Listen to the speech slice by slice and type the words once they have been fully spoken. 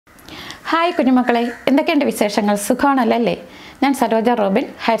Hi കുഞ്ഞുമക്കളെ, എന്തൊക്കെയുണ്ട് വിശേഷങ്ങൾ? സുഖമാണല്ലേ? ഞാൻ Saroja Robin,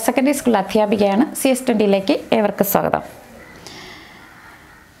 higher secondary school അധ്യാപികയാണ്. CS20യിലേക്ക് ഏവർക്കും സ്വാഗതം.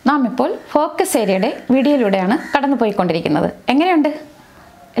 നാം ഇപ്പോൾ ഫോക്കസ് ഏരിയയുടെ വീഡിയോയിലൂടെയാണ് കടന്നു പോയിക്കൊണ്ടിരിക്കുന്നത്. എങ്ങനെയുണ്ട്?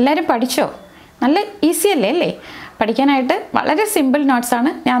 എല്ലാവരും പഠിച്ചോ? നല്ല ഈസി അല്ലേ? പഠിക്കാനായിട്ട് വളരെ സിമ്പിൾ നോട്ട്സാണ്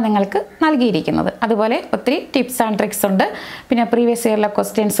ഞാൻ നിങ്ങൾക്ക് നൽകിയിരിക്കുന്നത്. അതുപോലെ ഒത്തിരി ടിപ്സ് ആൻഡ് ട്രിക്സ് ഉണ്ട്. പിന്നെ പ്രീവിയസ് ഇയറിലെ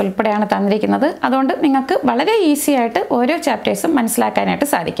ക്വസ്റ്റ്യൻസ് ഉൾപ്പെടെയാണ് തന്നിരിക്കുന്നത്. അതുകൊണ്ട് നിങ്ങൾക്ക് വളരെ ഈസി ആയിട്ട് ഓരോ ചാപ്റ്റേഴ്സും മനസ്സിലാക്കാനായിട്ട്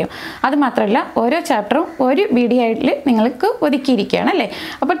സാധിക്കും. അതുമാത്രമല്ല, ഓരോ ചാപ്റ്ററും ഒരു വീഡിയോ ആയിട്ട് നിങ്ങൾക്ക് ഒതുക്കിയിരിക്കുകയാണ് അല്ലേ?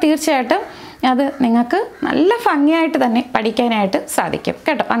 അപ്പോൾ തീർച്ചയായിട്ടും അത് നിങ്ങൾക്ക് നല്ല ഭംഗിയായിട്ട് തന്നെ പഠിക്കാനായിട്ട് സാധിക്കും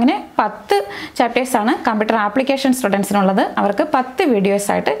കേട്ടോ. അങ്ങനെ 10 ചാപ്റ്റേഴ്സാണ് കമ്പ്യൂട്ടർ ആപ്ലിക്കേഷൻ സ്റ്റുഡൻസിനുള്ളത്. അവർക്ക് 10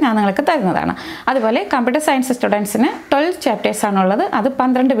 വീഡിയോസായിട്ട് ഞാൻ നിങ്ങൾക്ക് തരുന്നതാണ്. അതുപോലെ കമ്പ്യൂട്ടർ സയൻസ് സ്റ്റുഡൻസിന് 12 ചാപ്റ്റേഴ്സാണുള്ളത്. അത്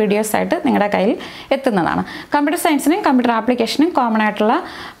 12 വീഡിയോസായിട്ട് നിങ്ങളുടെ കയ്യിൽ എത്തുന്നതാണ്. കമ്പ്യൂട്ടർ സയൻസിനും കമ്പ്യൂട്ടർ ആപ്ലിക്കേഷനും കോമൺ ആയിട്ടുള്ള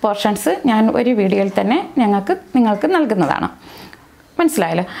പോർഷൻസ് ഞാൻ ഒരു വീഡിയോയിൽ തന്നെ നിങ്ങൾക്ക് നൽകുന്നതാണ്.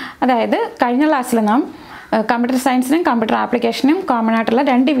 മനസ്സിലായല്ലോ? അതായത് കഴിഞ്ഞ ക്ലാസ്സിൽ നാം കമ്പ്യൂട്ടർ സയൻസിനും കമ്പ്യൂട്ടർ ആപ്ലിക്കേഷനും കോമൺ ആയിട്ടുള്ള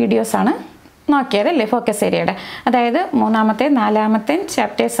 2 വീഡിയോസാണ് നോക്കിയതല്ലേ ഫോക്കസ് ഏരിയയുടെ. അതായത് 3-ാമത്തെ 4-ാമത്തെ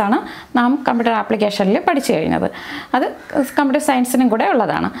ചാപ്റ്റേഴ്സാണ് നാം കമ്പ്യൂട്ടർ ആപ്ലിക്കേഷനിൽ പഠിച്ചു കഴിഞ്ഞത്. അത് കമ്പ്യൂട്ടർ സയൻസിനും കൂടെ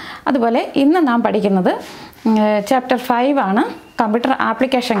ഉള്ളതാണ്. അതുപോലെ ഇന്ന് നാം പഠിക്കുന്നത് ചാപ്റ്റർ 5 ആണ്. കമ്പ്യൂട്ടർ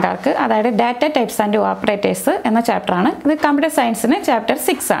ആപ്ലിക്കേഷൻകാർക്ക്, അതായത് ഡാറ്റ ടൈപ്സ് ആൻഡ് ഓപ്പറേറ്റേഴ്സ് എന്ന ചാപ്റ്ററാണ്. ഇത് കമ്പ്യൂട്ടർ സയൻസിന് ചാപ്റ്റർ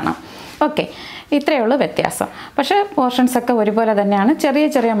 6 ആണ്. ഓക്കെ, ഇത്രയേ ഉള്ളൂ വ്യത്യാസം. പക്ഷേ പോർഷൻസൊക്കെ ഒരുപോലെ തന്നെയാണ്.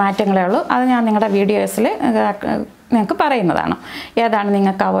 ചെറിയ മാറ്റങ്ങളേ ഉള്ളൂ. അത് ഞാൻ നിങ്ങളുടെ വീഡിയോസിൽ നിങ്ങൾക്ക് പറയുന്നതാണ്. ഏതാണ്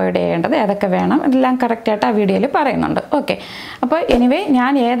നിങ്ങൾക്ക് അവോയ്ഡ് ചെയ്യേണ്ടത്, ഏതൊക്കെ വേണം, എല്ലാം കറക്റ്റായിട്ട് ആ വീഡിയോയിൽ പറയുന്നുണ്ട്. ഓക്കെ, അപ്പോൾ എനിവേ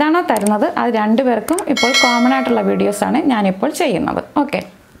ഞാൻ ഏതാണോ തരുന്നത് അത് 2 പേർക്കും ഇപ്പോൾ കോമൺ ആയിട്ടുള്ള വീഡിയോസാണ് ഞാനിപ്പോൾ ചെയ്യുന്നത്. ഓക്കെ,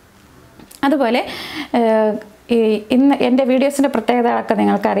 അതുപോലെ ഇന്ന് എൻ്റെ വീഡിയോസിൻ്റെ പ്രത്യേകതകളൊക്കെ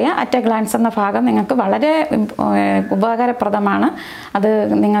നിങ്ങൾക്കറിയാം. അറ്റ് എ ഗ്ലാൻസ് എന്ന ഭാഗം നിങ്ങൾക്ക് വളരെ ഉപകാരപ്രദമാണ്. അത്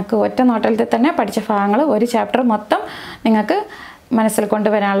നിങ്ങൾക്ക് ഒറ്റ നോട്ടത്തിൽ തന്നെ പഠിച്ച ഭാഗങ്ങൾ ഒരു ചാപ്റ്റർ മൊത്തം നിങ്ങൾക്ക് മനസ്സിൽ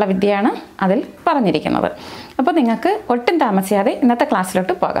കൊണ്ടുവരാനുള്ള വിദ്യയാണ് അതിൽ പറഞ്ഞിരിക്കുന്നത്. അപ്പോൾ നിങ്ങൾക്ക് ഒട്ടും താമസിയാതെ ഇന്നത്തെ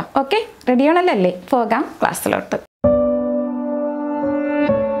ക്ലാസ്സിലോട്ട് പോകാം. ഓക്കെ, റെഡിയാണല്ലേ? പോകാം ക്ലാസ്സിലോട്ട്.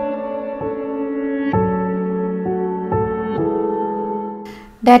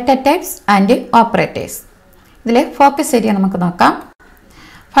 Data types and operators. ഇതിലെ ഫോക്കസ് ഏരിയ നമുക്ക് നോക്കാം.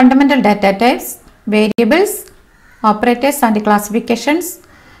 Fundamental data types, variables, operators and classifications,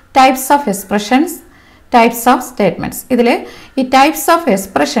 types of expressions, types of statements. ഇതിൽ ഈ ടൈപ്സ് ഓഫ്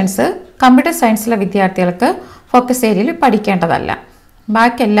എക്സ്പ്രഷൻസ് കമ്പ്യൂട്ടർ സയൻസിലെ വിദ്യാർത്ഥികൾക്ക് ഫോക്കസ് ഏരിയയിൽ പഠിക്കേണ്ടതല്ല.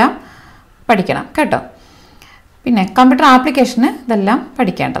 ബാക്കിയെല്ലാം പഠിക്കണം കേട്ടോ. പിന്നെ കമ്പ്യൂട്ടർ ആപ്ലിക്കേഷന് ഇതെല്ലാം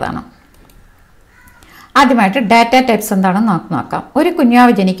പഠിക്കേണ്ടതാണ്. ആദ്യമായിട്ട് ഡാറ്റ ടൈപ്സ് എന്താണെന്ന് നോക്കാം. ഒരു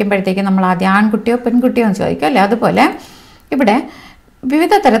കുഞ്ഞാവ് ജനിക്കുമ്പോഴത്തേക്കും നമ്മൾ ആദ്യം ആൺകുട്ടിയോ പെൺകുട്ടിയോ എന്ന് ചോദിക്കും അല്ലേ? അതുപോലെ ഇവിടെ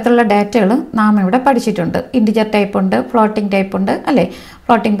വിവിധ തരത്തിലുള്ള ഡാറ്റകൾ നാം ഇവിടെ പഠിച്ചിട്ടുണ്ട്. ഇൻറ്റിജർ ടൈപ്പ് ഉണ്ട്, ഫ്ലോട്ടിംഗ് ടൈപ്പ് ഉണ്ട് അല്ലേ?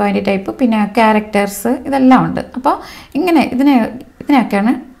 ഫ്ലോട്ടിംഗ് പോയിന്റ് ടൈപ്പ്, പിന്നെ ക്യാരക്ടേഴ്സ്, ഇതെല്ലാം ഉണ്ട്. അപ്പോൾ ഇങ്ങനെ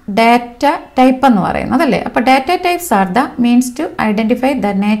ഇതിനെയൊക്കെയാണ് ഡാറ്റ ടൈപ്പ് എന്ന് പറയുന്നത് അല്ലേ? അപ്പോൾ data types are the means to identify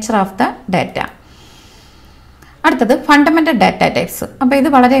the nature of the data. അടുത്തത് ഫണ്ടമെന്റൽ ഡാറ്റ ടൈപ്സ്. അപ്പോൾ ഇത്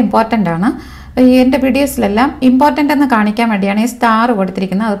വളരെ ഇമ്പോർട്ടൻ്റ് ആണ്. എൻ്റെ വീഡിയോസിലെല്ലാം ഇമ്പോർട്ടൻ്റ് എന്ന് കാണിക്കാൻ വേണ്ടിയാണ് ഈ സ്റ്റാർ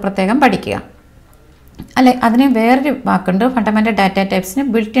കൊടുത്തിരിക്കുന്നത്. അത് പ്രത്യേകം പഠിക്കുക അല്ലെ? അതിന് വേറൊരു വാക്കുണ്ട് fundamental data ടൈപ്സിന്.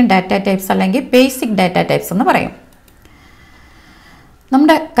 Built in data types അല്ലെങ്കിൽ ബേസിക് ഡാറ്റ ടൈപ്സ് എന്ന് പറയും.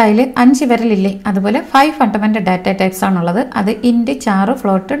 നമ്മുടെ കയ്യിൽ 5 വിരലില്ലേ? അതുപോലെ 5 ഫണ്ടമെന്റൽ ഡാറ്റ ടൈപ്സ് ആണുള്ളത്. അത് ഇൻറ്റ്, ചാറ്,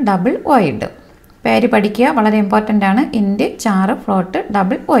 ഫ്ലോട്ട്, ഡബിൾ, വോയിഡ്. പേര് പഠിക്കുക, വളരെ ഇമ്പോർട്ടൻ്റ് ആണ്. ഇൻറ്റ്, ചാറ്, ഫ്ലോട്ട്,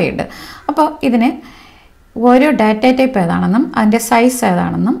 ഡബിൾ, വോയിഡ്. അപ്പോൾ ഇതിന് ഓരോ ഡാറ്റ ടൈപ്പ് ഏതാണെന്നും അതിൻ്റെ സൈസ്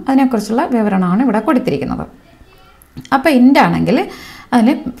ഏതാണെന്നും അതിനെക്കുറിച്ചുള്ള വിവരണമാണ് ഇവിടെ കൊടുത്തിരിക്കുന്നത്. അപ്പോൾ ഇൻറ്റ് ആണെങ്കിൽ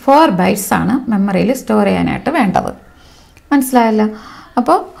അതിന് 4 ബൈറ്റ്സ് ആണ് മെമ്മറിയിൽ സ്റ്റോർ ചെയ്യാനായിട്ട് വേണ്ടത്. മനസ്സിലായല്ലോ?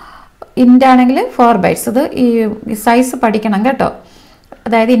 അപ്പോൾ ഇൻറ്റ് ആണെങ്കിൽ 4 ബൈറ്റ്സ്. ഇത് ഈ സൈസ് പഠിക്കണം കേട്ടോ.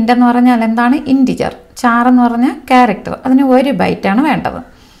 അതായത് ഇൻറ്റ് എന്ന് പറഞ്ഞാൽ എന്താണ്? ഇൻറ്റിജർ. ചാറെന്ന് പറഞ്ഞാൽ ക്യാരക്ടർ. അതിന് 1 ബൈറ്റാണ് വേണ്ടത്.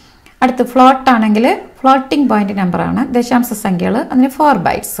 അടുത്ത് ഫ്ലോട്ട് ആണെങ്കിൽ ഫ്ലോട്ടിംഗ് പോയിന്റ് നമ്പറാണ്, ദശാംശ സംഖ്യകൾ. അതിന് 4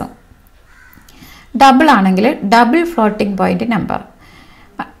 ബൈറ്റ്സ്. ഡബിൾ ആണെങ്കിൽ ഡബിൾ ഫ്ലോട്ടിംഗ് പോയിന്റ് നമ്പർ,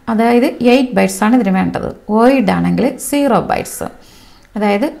 അതായത് 8 ബൈറ്റ്സ് ആണ് ഇതിന് വേണ്ടത്. വോയിഡ് ആണെങ്കിൽ 0 ബൈറ്റ്സ്,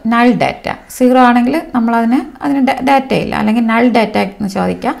 അതായത് നൾ ഡാറ്റ. 0 ആണെങ്കിൽ അതിന് ഡാറ്റ ഇല്ല, അല്ലെങ്കിൽ നൾ ഡാറ്റ എന്ന്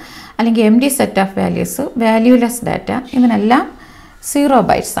ചോദിക്കാം, അല്ലെങ്കിൽ empty set of values, valueless data. ഇതിനെല്ലാം 0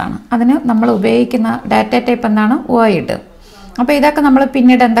 ബൈറ്റ്സ് ആണ്. അതിന് നമ്മൾ ഉപയോഗിക്കുന്ന ഡാറ്റ ടൈപ്പ് എന്താണ്? വോയിഡ്. അപ്പോൾ ഇതൊക്കെ നമ്മൾ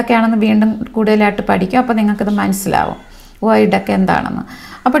പിന്നീട് എന്തൊക്കെയാണെന്ന് വീണ്ടും കൂടുതലായിട്ട് പഠിക്കും. അപ്പോൾ നിങ്ങൾക്കിത് മനസ്സിലാവും വോയിഡൊക്കെ എന്താണെന്ന്.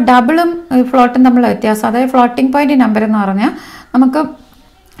 അപ്പോൾ ഡബിളും ഫ്ലോട്ടും തമ്മിലുള്ള വ്യത്യാസം, അതായത് ഫ്ലോട്ടിംഗ് പോയിന്റ് നമ്പർ എന്ന് പറഞ്ഞാൽ നമുക്ക്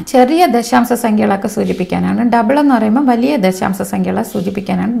ചെറിയ ദശാംശ സംഖ്യകളൊക്കെ സൂചിപ്പിക്കാനാണ്. ഡബിൾ എന്ന് പറയുമ്പോൾ വലിയ ദശാംശ സംഖ്യകളെ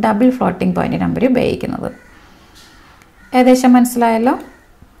സൂചിപ്പിക്കാനാണ് ഡബിൾ ഫ്ലോട്ടിംഗ് പോയിന്റ് നമ്പർ ഉപയോഗിക്കുന്നത്. ഏകദേശം മനസ്സിലായല്ലോ?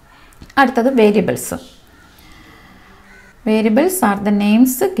 അടുത്തത് variables. Variables are the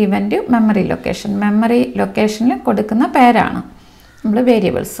names given to memory location. Memory ലൊക്കേഷനിൽ കൊടുക്കുന്ന പേരാണ് നമ്മൾ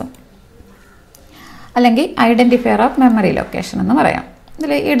വേരിയബിൾസ്. അല്ലെങ്കിൽ ഐഡൻറ്റിഫയർ ഓഫ് മെമ്മറി ലൊക്കേഷൻ എന്ന് പറയാം.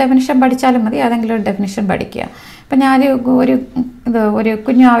 ഇതിൽ ഈ ഡെഫിനിഷൻ പഠിച്ചാലും മതി, ഏതെങ്കിലും ഒരു ഡെഫിനിഷൻ പഠിക്കുക. ഇപ്പം ഞാൻ ഒരു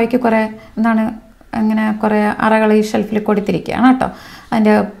കുഞ്ഞു ആവയ്ക്ക് കുറേ ഇങ്ങനെ കുറേ അറകൾ ഈ ഷെൽഫിൽ കൊടുത്തിരിക്കുകയാണ് കേട്ടോ.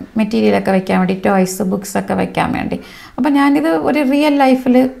 അതിൻ്റെ മെറ്റീരിയലൊക്കെ വയ്ക്കാൻ വേണ്ടി, ടോയ്സ്, ബുക്സൊക്കെ വയ്ക്കാൻ വേണ്ടി. അപ്പോൾ ഞാനിത് ഒരു റിയൽ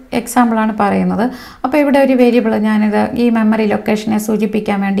ലൈഫിൽ എക്സാമ്പിളാണ് പറയുന്നത്. അപ്പോൾ ഇവിടെ ഒരു വേരിയബിൾ ഞാനിത് ഈ മെമ്മറി ലൊക്കേഷനെ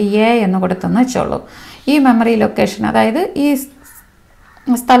സൂചിപ്പിക്കാൻ വേണ്ടി എന്ന് കൊടുത്തെന്ന് വെച്ചോളൂ. ഈ മെമ്മറി ലൊക്കേഷൻ, അതായത് ഈ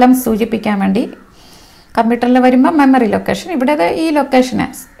സ്ഥലം സൂചിപ്പിക്കാൻ വേണ്ടി കമ്പ്യൂട്ടറിൽ വരുമ്പോൾ മെമ്മറി ലൊക്കേഷൻ, ഇവിടെ ഈ ലൊക്കേഷനെ,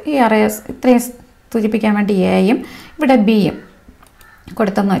 ഈ അറേസ് ഇത്രയും സൂചിപ്പിക്കാൻ വേണ്ടി എയും ഇവിടെ ബിയും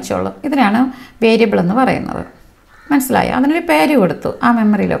കൊടുത്തെന്ന് വെച്ചോളൂ. ഇതിനാണ് വേരിയബിൾ എന്ന് പറയുന്നത്. മനസ്സിലായോ? അതിനൊരു പേര് കൊടുത്തു, ആ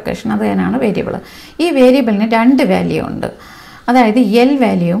മെമ്മറി ലൊക്കേഷൻ, അത് തന്നെയാണ് വേരിയബിൾ. ഈ വേരിയബിളിന് 2 വാല്യൂ ഉണ്ട്, അതായത് എൽ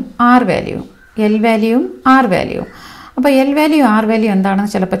വാല്യൂവും ആർ വാല്യൂവും. L വാല്യൂവും R വാല്യൂവും. അപ്പോൾ എൽ വാല്യൂ ആർ വാല്യൂ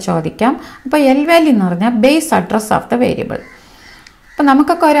എന്താണെന്ന് ചിലപ്പോൾ ചോദിക്കാം. അപ്പോൾ എൽ വാല്യൂ എന്ന് പറഞ്ഞാൽ base address of the variable. അപ്പോൾ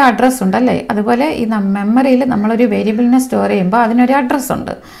നമുക്കൊക്കെ ഒരു അഡ്രസ്സ് ഉണ്ടല്ലേ, അതുപോലെ ഈ മെമ്മറിയിൽ നമ്മളൊരു വേരിയബിളിനെ സ്റ്റോർ ചെയ്യുമ്പോൾ അതിനൊരു അഡ്രസ്സ്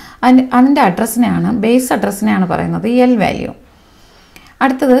ഉണ്ട്. അതിൻ്റെ അഡ്രസ്സിനെയാണ്, ബേസ് അഡ്രസ്സിനെയാണ് പറയുന്നത് എൽ വാല്യൂ.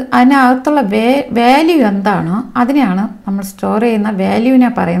 അടുത്തത് അതിനകത്തുള്ള വാല്യൂ എന്താണോ അതിനെയാണ് നമ്മൾ സ്റ്റോർ ചെയ്യുന്ന വാല്യൂവിനെ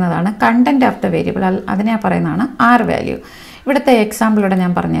പറയുന്നതാണ് കണ്ടൻറ്റ് ഓഫ് ദ വേരിയബിൾ, അതിനെ പറയുന്നതാണ് ആർ വാല്യൂ. ഇവിടുത്തെ എക്സാമ്പിളൂടെ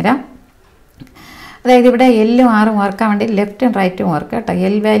ഞാൻ പറഞ്ഞുതരാം. അതായത് ഇവിടെ എല്ലും ആറും ഓർക്കാൻ വേണ്ടി ലെഫ്റ്റും റൈറ്റും ഓർക്കുക കേട്ടോ.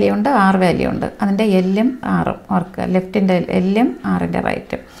 എൽ വാല്യൂ ഉണ്ട്, ആർ വാല്യൂ ഉണ്ട്. അതിൻ്റെ എല്ലും ആറും ഓർക്കുക, ലെഫ്റ്റിൻ്റെ എല്ലും ആറിൻ്റെ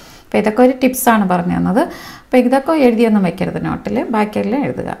റൈറ്റും. അപ്പോൾ ഇതൊക്കെ ഒരു ടിപ്സാണ് പറഞ്ഞു തന്നത്. അപ്പോൾ ഇതൊക്കെ എഴുതിയൊന്നും വയ്ക്കരുത് നോട്ടിൽ, ബാക്കിയെല്ലാം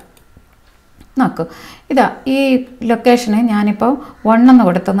എഴുതുക. നോക്കൂ, ഇതാ ഈ ലൊക്കേഷന് ഞാനിപ്പോൾ 1 എന്ന്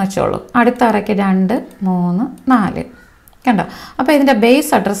കൊടുത്തെന്ന് വെച്ചോളൂ. അടുത്ത അറയ്ക്ക് 2, 3, 4 കണ്ടോ. അപ്പോൾ ഇതിൻ്റെ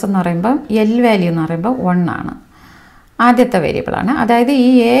ബേസ് അഡ്രസ്സ് എന്ന് പറയുമ്പോൾ എൽ വാല്യൂ എന്ന് പറയുമ്പോൾ 1 ആണ്, ആദ്യത്തെ വേരിയബിളാണ്. അതായത് ഈ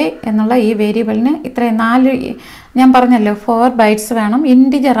എ എന്നുള്ള ഈ വേരിയബിളിന് ഇത്രയും 4, ഞാൻ പറഞ്ഞല്ലോ 4 ബൈറ്റ്സ് വേണം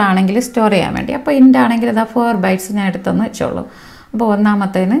ഇൻറ്റിജർ ആണെങ്കിൽ സ്റ്റോർ ചെയ്യാൻ വേണ്ടി. അപ്പോൾ ഇൻ്റ് ആണെങ്കിൽ ഇതാ 4 ബൈറ്റ്സ് ഞാൻ എടുത്തെന്ന് വെച്ചോളൂ. അപ്പോൾ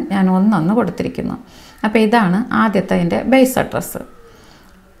ഒന്നാമത്തേന് ഞാൻ 1 കൊടുത്തിരിക്കുന്നു. അപ്പോൾ ഇതാണ് ആദ്യത്തെ ബേസ് അഡ്രസ്സ്.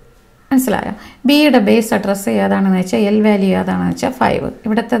 മനസ്സിലായോ? ബിയുടെ ബേസ് അഡ്രസ്സ് ഏതാണെന്ന് വെച്ചാൽ എൽ വാല്യൂ ഏതാണെന്ന് വെച്ചാൽ 5.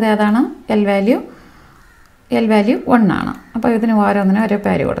 ഇവിടുത്തേത് ഏതാണ്? എൽ വാല്യൂ 1 ആണ്. അപ്പോൾ ഇതിന് ഓരോന്നിനും ഓരോ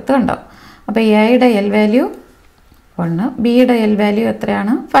പേര് കൊടുത്ത് കണ്ടോ. അപ്പോൾ എയുടെ എൽ വാല്യൂ 1, ബിയുടെ എൽ വാല്യൂ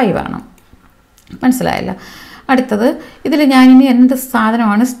എത്രയാണ്? 5 ആണ്. മനസ്സിലായല്ലോ? അടുത്തത് ഇതിൽ ഞാനിനി എന്ത്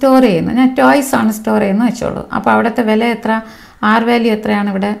സാധനമാണ് സ്റ്റോർ ചെയ്യുന്നത്? ഞാൻ ടോയ്സ് ആണ് സ്റ്റോർ ചെയ്യുന്നത് വെച്ചോളൂ. അപ്പോൾ അവിടുത്തെ വില എത്ര? ആർ വാല്യൂ എത്രയാണ്?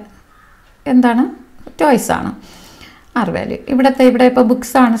 ഇവിടെ എന്താണ്? ടോയ്സ് ആണ് ആർ വാല്യൂ. ഇവിടെ ഇപ്പോൾ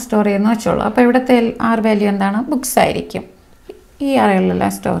ബുക്സ് ആണ് സ്റ്റോർ ചെയ്യുന്നത് വെച്ചോളൂ. അപ്പോൾ ഇവിടുത്തെ ആർ വാല്യൂ എന്താണ്? ബുക്സ് ആയിരിക്കും ഈ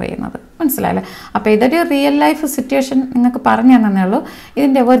അറകളിലെല്ലാം സ്റ്റോർ ചെയ്യുന്നത്. മനസ്സിലായല്ലേ? അപ്പോൾ ഇതൊരു റിയൽ ലൈഫ് സിറ്റുവേഷൻ നിങ്ങൾക്ക് പറഞ്ഞു തന്നേ ഉള്ളൂ.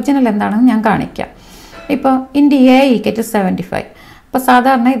 ഇതിൻ്റെ ഒറിജിനൽ എന്താണെന്ന് ഞാൻ കാണിക്കാം. ഇപ്പോൾ ഇൻറ്റ് എ = 75. അപ്പോൾ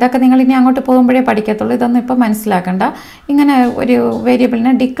സാധാരണ ഇതൊക്കെ നിങ്ങൾ ഇനി അങ്ങോട്ട് പോകുമ്പോഴേ പഠിക്കത്തുള്ളൂ, ഇതൊന്നും ഇപ്പോൾ മനസ്സിലാക്കണ്ട. ഇങ്ങനെ ഒരു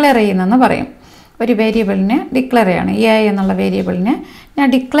വേരിയബിളിനെ ഡിക്ലെയർ ചെയ്യുന്നെന്ന് പറയും. ഒരു വേരിയബിളിനെ ഡിക്ലെയർ ചെയ്യാണ്, എ എന്നുള്ള വേരിയബിളിനെ ഞാൻ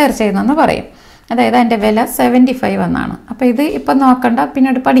ഡിക്ലെയർ ചെയ്യുന്നെന്ന് പറയും. അതായത് അതിൻ്റെ വില 75 എന്നാണ്. അപ്പോൾ ഇത് ഇപ്പം നോക്കണ്ട,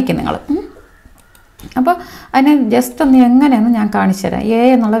 പിന്നീട് പഠിക്കും നിങ്ങൾ. അപ്പോൾ അതിന് ജസ്റ്റ് ഒന്ന് എങ്ങനെയെന്ന് ഞാൻ കാണിച്ചു തരാം. എ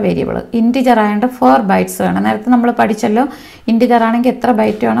എന്നുള്ള വേരിയബിൾ ഇൻറ്റിജർ ആയതുകൊണ്ട് 4 ബൈറ്റ്സ് വേണം. നേരത്തെ നമ്മൾ പഠിച്ചല്ലോ, ഇൻറ്റിജർ ആണെങ്കിൽ എത്ര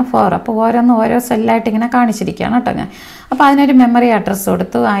ബൈറ്റ് വേണം? 4. അപ്പോൾ ഓരോന്നും ഓരോ സെല്ലായിട്ട് ഇങ്ങനെ കാണിച്ചിരിക്കുകയാണ് കേട്ടോ ഞാൻ. അപ്പോൾ അതിനൊരു മെമ്മറി അഡ്രസ്സ്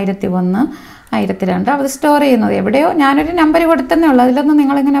കൊടുത്തു, 1001, 1002. അത് സ്റ്റോർ ചെയ്യുന്നത് എവിടെയോ ഞാനൊരു നമ്പർ കൊടുത്തന്നേ ഉള്ളൂ. അതിലൊന്നും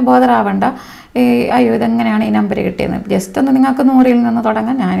നിങ്ങളിങ്ങനെ ബോധറാവണ്ട, അയ്യോ ഇതെങ്ങനെയാണ് ഈ നമ്പർ കിട്ടിയെന്ന്. ജസ്റ്റ് ഒന്ന് നിങ്ങൾക്ക് 100ൽ നിന്ന്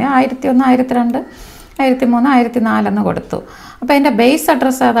തുടങ്ങാം. ഞാൻ 1001, 1002, 1003, 1004 എന്ന് കൊടുത്തു. അപ്പോൾ അതിൻ്റെ ബേസ്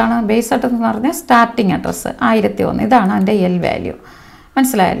അഡ്രസ്സ് ഏതാണ്? ബേസ് അഡ്രസ്സ് എന്ന് പറഞ്ഞാൽ സ്റ്റാർട്ടിങ് അഡ്രസ്സ് 1001. ഇതാണ് എൻ്റെ എൽ വാല്യൂ.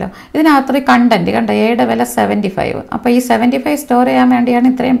 മനസ്സിലായല്ലോ? ഇതിനകത്തൊരു കണ്ടൻറ്റ് കണ്ടോ, എയുടെ വില 75. അപ്പോൾ ഈ 75 സ്റ്റോർ ചെയ്യാൻ വേണ്ടിയാണ്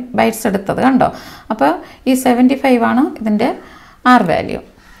ഇത്രയും ബൈറ്റ്സ് എടുത്തത് കണ്ടോ. അപ്പോൾ ഈ 75 ആണ് ഇതിൻ്റെ ആർ വാല്യൂ.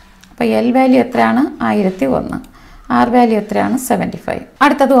 അപ്പോൾ എൽ വാല്യൂ എത്രയാണ്? 1001. ആർ വാല്യൂ എത്രയാണ്? 75.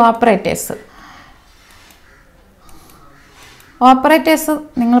 അടുത്തത് ഓപ്പറേറ്റേഴ്സ്. ഓപ്പറേറ്റേഴ്സ്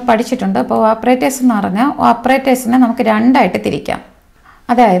നിങ്ങൾ പഠിച്ചിട്ടുണ്ട്. അപ്പോൾ ഓപ്പറേറ്റേഴ്സ് എന്ന് പറഞ്ഞാൽ ഓപ്പറേറ്റേഴ്സിനെ നമുക്ക് 2 ആയിട്ട് തിരിക്കാം.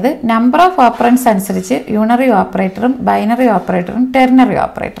 അതായത് നമ്പർ ഓഫ് ഓപ്പറൻസ് അനുസരിച്ച് unary ഓപ്പറേറ്ററും binary ഓപ്പറേറ്ററും ternary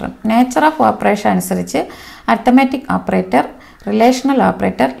ഓപ്പറേറ്ററും. Nature of operation അനുസരിച്ച് arithmetic operator, relational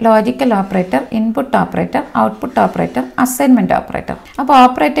operator, logical operator, input operator, output operator, assignment operator. അപ്പോൾ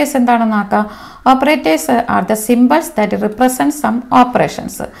ഓപ്പറേറ്റേഴ്സ് എന്താണെന്ന് നോക്കാം. Operators are the symbols that represent some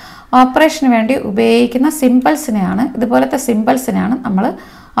operations. ഓപ്പറേഷന് വേണ്ടി ഉപയോഗിക്കുന്ന സിമ്പിൾസിനെയാണ്, ഇതുപോലത്തെ സിമ്പിൾസിനെയാണ് നമ്മൾ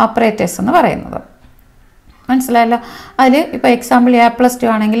ഓപ്പറേറ്റേഴ്സ് എന്ന് പറയുന്നത്. മനസ്സിലായല്ലോ? അതിൽ ഇപ്പോൾ എക്സാമ്പിൾ A+2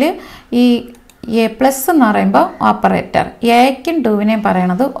 ആണെങ്കിൽ ഈ A+ എന്ന് പറയുമ്പോൾ ഓപ്പറേറ്റർ, എക്കും 2വിനെയും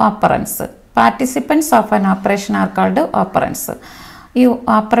പറയണത് operands. Participants of an operation are called operands. ഈ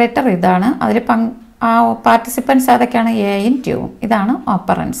ഓപ്പറേറ്റർ ഇതാണ്. അതിൽ പാർട്ടിസിപ്പൻസ് ഏതൊക്കെയാണ്? എയും 2ഉം. ഇതാണ്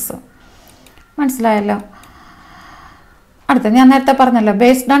ഓപ്പറൻസ്. മനസ്സിലായല്ലോ? അടുത്ത ഞാൻ നേരത്തെ പറഞ്ഞല്ലോ,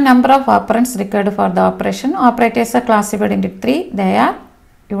 based on number of operands required for the operation operators R classified into 3. They are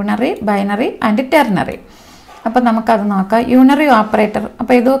unary, binary and ternary. അപ്പോൾ നമുക്കത് നോക്കാം. യൂണറി ഓപ്പറേറ്റർ,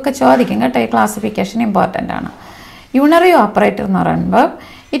 അപ്പോൾ ഇതൊക്കെ ചോദിക്കും കേട്ടോ, ഈ ക്ലാസിഫിക്കേഷൻ ഇമ്പോർട്ടൻ്റ് ആണ്. യൂണറി ഓപ്പറേറ്റർ എന്ന് പറയുമ്പോൾ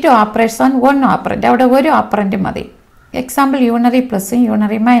it operates on one operant, അവിടെ ഒരു ഓപ്പറൻറ്റ് മതി. എക്സാമ്പിൾ യൂണറി പ്ലസും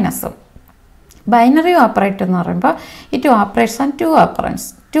യൂണറി മൈനസും. ബൈനറി ഓപ്പറേറ്റർ എന്ന് പറയുമ്പോൾ it operates on to operands,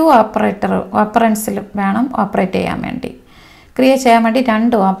 to ഓപ്പറൻസിൽ വേണം ഓപ്പറേറ്റ് ചെയ്യാൻ വേണ്ടി, ക്രിയേറ്റ് ചെയ്യാൻ വേണ്ടി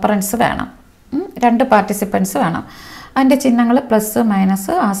രണ്ട് ഓപ്പറൻസ് വേണം, രണ്ട് പാർട്ടിസിപ്പൻസ് വേണം. അതിൻ്റെ ചിഹ്നങ്ങൾ plus,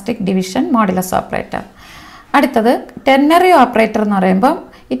 minus, asterisk, division, modulus operator. അടുത്തത് ടെർണറി ഓപ്പറേറ്റർ എന്ന് പറയുമ്പോൾ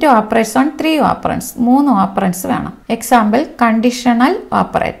it operates on three operands, മൂന്ന് ഓപ്പറൻസ് വേണം. എക്സാമ്പിൾ കണ്ടീഷണൽ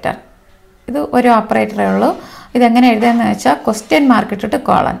ഓപ്പറേറ്റർ, ഇത് ഒരു ഓപ്പറേറ്ററേ ഉള്ളൂ. ഇതെങ്ങനെ എഴുതുകയെന്ന് വെച്ചാൽ ക്വസ്റ്റ്യൻ മാർക്ക് ഇട്ടിട്ട്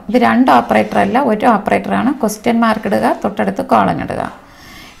കോളൻ. ഇത് രണ്ട് ഓപ്പറേറ്റർ അല്ല, ഒരു ഓപ്പറേറ്ററാണ്. ക്വസ്റ്റ്യൻ മാർക്ക് ഇടുക, തൊട്ടടുത്ത് കോളൻ ഇടുക.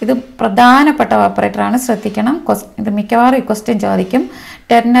 ഇത് പ്രധാനപ്പെട്ട ഓപ്പറേറ്ററാണ്, ശ്രദ്ധിക്കണം. ഇത് മിക്കവാറും ഈ ക്വസ്റ്റ്യൻ ചോദിക്കും,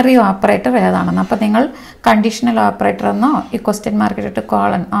 ടെർണറി ഓപ്പറേറ്റർ ഏതാണെന്ന്. അപ്പോൾ നിങ്ങൾ കണ്ടീഷണൽ ഓപ്പറേറ്റർ എന്നോ ഈ ക്വസ്റ്റ്യൻ മാർക്ക് ഇട്ടിട്ട്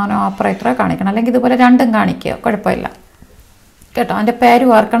കോളൻ ആണോ ഓപ്പറേറ്ററെ കാണിക്കണം. അല്ലെങ്കിൽ ഇതുപോലെ രണ്ടും കാണിക്കുക, കുഴപ്പമില്ല കേട്ടോ. അതിൻ്റെ പേര്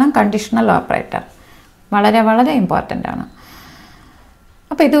ഓർക്കണം, കണ്ടീഷണൽ ഓപ്പറേറ്റർ. വളരെ വളരെ ഇമ്പോർട്ടൻ്റ് ആണ്.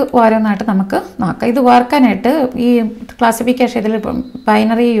 അപ്പോൾ ഇത് ഓരോന്നായിട്ട് നമുക്ക് നോക്കാം. ഇത് ഓർക്കാനായിട്ട് ഈ ക്ലാസിഫിക്കേഷൻ ഇതിൽ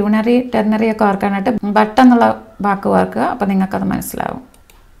ബൈനറി, യൂണറി, ടെർണറി ഒക്കെ ഓർക്കാനായിട്ട് ബട്ട് എന്നുള്ള വാക്ക് ഓർക്കുക, അപ്പോൾ നിങ്ങൾക്കത് മനസ്സിലാവും.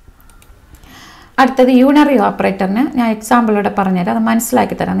 അടുത്തത് യൂണറി ഓപ്പറേറ്ററിന് ഞാൻ എക്സാമ്പിളോടെ പറഞ്ഞുതരാം, അത്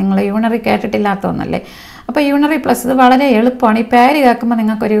മനസ്സിലാക്കി തരാം. നിങ്ങൾ യൂണറി കേട്ടിട്ടില്ലാത്തതൊന്നല്ലേ. അപ്പോൾ യൂണറി പ്ലസ് ഇത് വളരെ എളുപ്പമാണ്. ഈ പേര് കേൾക്കുമ്പോൾ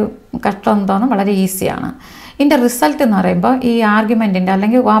നിങ്ങൾക്കൊരു കഷ്ടം തോന്നും, വളരെ ഈസിയാണ്. ഇതിൻ്റെ റിസൾട്ട് എന്ന് പറയുമ്പോൾ ഈ ആർഗ്യുമെൻറ്റിൻ്റെ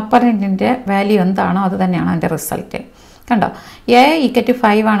അല്ലെങ്കിൽ ഓപ്പറൻറ്റിൻ്റെ വാല്യൂ എന്താണോ അത് തന്നെയാണ് അതിൻ്റെ റിസൾട്ട്. കണ്ടോ, എ ഈക്വൽ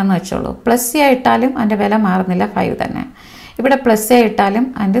 5 ആണെന്ന് വെച്ചോളൂ. പ്ലസ് എ ഇട്ടാലും അതിൻ്റെ വില മാറുന്നില്ല, 5 തന്നെ. ഇവിടെ പ്ലസ് എ ഇട്ടാലും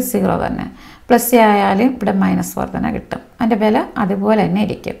അതിൻ്റെ 0 തന്നെ. പ്ലസ് എ ആയാലും ഇവിടെ -4 തന്നെ കിട്ടും. അതിൻ്റെ വില അതുപോലെ തന്നെ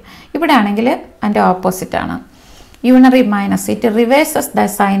ഇരിക്കും. ഇവിടെ ആണെങ്കിൽ അതിൻ്റെ ഓപ്പോസിറ്റാണ്. Unary minus, it reverses the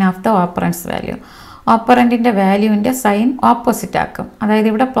sign of the operands value. ഓപ്പറൻറ്റിൻ്റെ വാല്യൂവിൻ്റെ sign opposite ആക്കും. അതായത്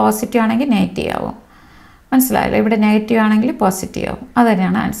ഇവിടെ പോസിറ്റീവ് ആണെങ്കിൽ നെഗറ്റീവ് ആവും. മനസ്സിലായല്ലോ, ഇവിടെ നെഗറ്റീവ് ആണെങ്കിൽ പോസിറ്റീവ് ആവും. അത്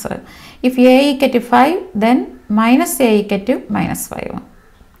തന്നെയാണ് answer. If A equal 5 then minus A equal -5.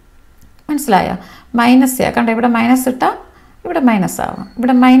 മനസ്സിലായോ? മൈനസ് എ കണ്ടോ, ഇവിടെ മൈനസ് ഇട്ടാൽ ഇവിടെ മൈനസ് ആവും.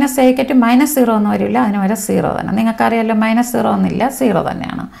 ഇവിടെ മൈനസ് എ ഈക്വൽ -0 ഒന്നും വരില്ല, അതിന് വരെ 0 തന്നെ. നിങ്ങൾക്കറിയാമല്ലോ, -0 ഒന്നുമില്ല, 0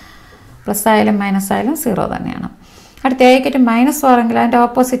 തന്നെയാണ്. പ്ലസ് ആയാലും മൈനസ് ആയാലും 0 തന്നെയാണ്. അടുത്ത എ ഈക്വൽ -4 എങ്കിൽ അതിൻ്റെ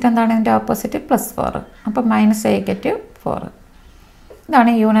ഓപ്പോസിറ്റ് എന്താണ്? ഇതിൻ്റെ ഓപ്പോസിറ്റ് +4. അപ്പോൾ മൈനസ് എ ഈക്വൽ 4.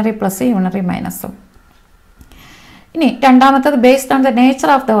 ഇതാണ് യൂണറി പ്ലസ്, യൂണറി മൈനസും. ഇനി രണ്ടാമത്തത് based on the nature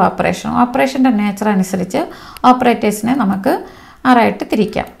of the operation. ഓപ്പറേഷൻ്റെ nature അനുസരിച്ച് ഓപ്പറേറ്റേഴ്സിനെ നമുക്ക് 6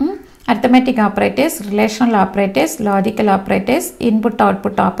 തിരിക്കാം. Arithmetic operators, relational operators, logical operators, input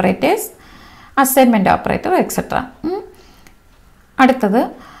output operators, assignment operator etcetera. അടുത്തത്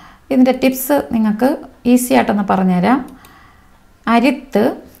ഇതിൻ്റെ ടിപ്സ് നിങ്ങൾക്ക് ഈസി ആയിട്ടൊന്ന് പറഞ്ഞുതരാം. അരിത്ത്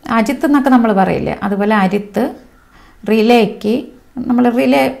എന്നൊക്കെ നമ്മൾ പറയില്ലേ, അതുപോലെ അരിത്ത്, റിലേക്ക്, നമ്മൾ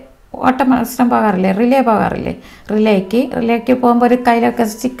റിലേ ഓട്ട മത്സരം പോകാറില്ലേ, റിലേക്ക് പോകുമ്പോൾ ഒരു കയ്യിലൊക്കെ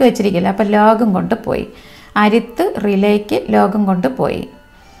സ്റ്റിക്ക് വെച്ചിരിക്കില്ല, അപ്പോൾ ലോഗും കൊണ്ട് പോയി. അരിത്ത്, റിലേക്ക്, ലോഗും കൊണ്ട് പോയി.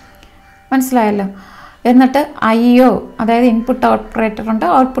 മനസ്സിലായല്ലോ. എന്നിട്ട് IO, അതായത് ഇൻപുട്ട് ഓപ്പറേറ്റർ ഉണ്ട്,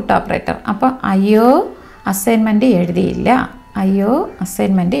 ഔട്ട്പുട്ട് ഓപ്പറേറ്റർ. അപ്പോൾ IO അസൈൻമെൻറ്റ് എഴുതിയില്ല.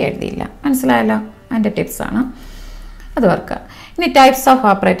 മനസ്സിലായല്ലോ, അതിൻ്റെ ടിപ്സാണ്, അത് ഓർക്കുക. ഇനി ടൈപ്സ് ഓഫ്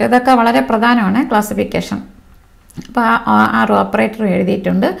ഓപ്പറേറ്റർ, ഇതൊക്കെ വളരെ പ്രധാനമാണ് ക്ലാസിഫിക്കേഷൻ. അപ്പോൾ 6 ഓപ്പറേറ്റർ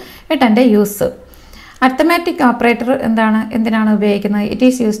എഴുതിയിട്ടുണ്ട്. എൻ്റെ യൂസ്. അരിത്തമാറ്റിക് ഓപ്പറേറ്റർ എന്തിനാണ് ഉപയോഗിക്കുന്നത്? It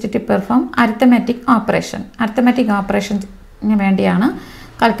is used to perform arithmetic operation. Arithmetic ഓപ്പറേഷന് വേണ്ടിയാണ്,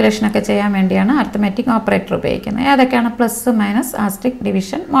 കാൽക്കുലേഷനൊക്കെ ചെയ്യാൻ വേണ്ടിയാണ് അരിത്തമാറ്റിക് ഓപ്പറേറ്റർ ഉപയോഗിക്കുന്നത്. ഏതൊക്കെയാണ്? Plus, minus, asterisk,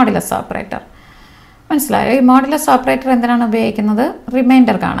 division, modulus operator. മനസ്സിലായോ? ഈ മോഡുലസ് ഓപ്പറേറ്റർ എന്തിനാണ് ഉപയോഗിക്കുന്നത്?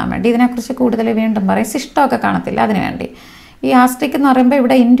 റിമൈൻഡർ കാണാൻ വേണ്ടി. ഇതിനെക്കുറിച്ച് കൂടുതൽ വീണ്ടും പറയും, സിസ്റ്റമൊക്കെ കാണത്തില്ല, അതിന് വേണ്ടി. ഈ ആസ്ട്രിക് എന്ന് പറയുമ്പോൾ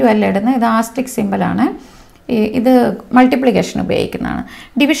ഇവിടെ ഇൻറ്റു അല്ല ഇടുന്നത്, ഇത് ആസ്ട്രിക് സിമ്പിളാണ്. ഇത് മൾട്ടിപ്ലിക്കേഷൻ ഉപയോഗിക്കുന്നതാണ്.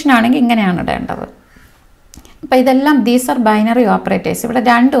 ഡിവിഷൻ ആണെങ്കിൽ ഇങ്ങനെയാണ് ഇടേണ്ടത്. അപ്പോൾ ഇതെല്ലാം ദീസ് ആർ ബൈനറി ഓപ്പറേറ്റേഴ്സ്. ഇവിടെ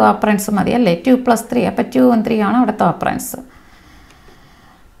 2 ഓപ്പറൻസ് മതി അല്ലേ, 2 + 3. അപ്പോൾ 2 and 3 ആണ് ഇവിടുത്തെ ഓപ്പറൻസ്.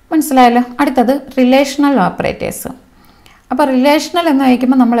 മനസ്സിലായല്ലോ. അടുത്തത് റിലേഷണൽ ഓപ്പറേറ്റേഴ്സ്. അപ്പോൾ റിലേഷണൽ എന്ന്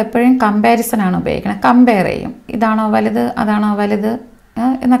ചോദിക്കുമ്പോൾ നമ്മൾ എപ്പോഴും കമ്പാരിസനാണ് ഉപയോഗിക്കുന്നത്. കമ്പയർ ചെയ്യും, ഇതാണോ വലുത്, അതാണോ വലുത്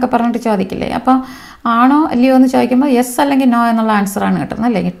എന്നൊക്കെ പറഞ്ഞിട്ട് ചോദിക്കില്ലേ. അപ്പോൾ ആണോ അല്ലയോ എന്ന് ചോദിക്കുമ്പോൾ യെസ് അല്ലെങ്കിൽ നോ എന്നുള്ള ആൻസറാണ് കിട്ടുന്നത്,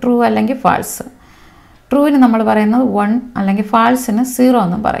 അല്ലെങ്കിൽ ട്രൂ അല്ലെങ്കിൽ ഫാൾസ്. ട്രൂവിന് നമ്മൾ പറയുന്നത് 1, അല്ലെങ്കിൽ ഫാൾസിന് 0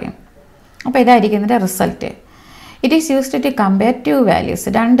 എന്നും പറയും. അപ്പോൾ ഇതായിരിക്കും ഇതിൻ്റെ result. It is used to compare 2 values.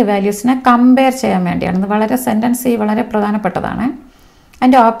 2 വാല്യൂസിനെ compare ചെയ്യാൻ വേണ്ടിയാണ്. ഇത് വളരെ സെൻറ്റൻസ് വളരെ പ്രധാനപ്പെട്ടതാണ്.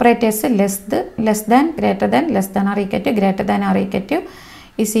 അതിൻ്റെ operators less than, greater than, less than or equal to, greater than or equal to,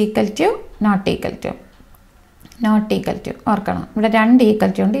 is equal to, not equal to. ഓർക്കണം, ഇവിടെ 2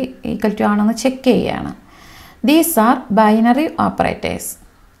 ഈക്വൽ ടു ഉണ്ട്, ഈക്വൽ ടു ആണെന്ന് ചെക്ക് ചെയ്യുകയാണ്. These are binary operators.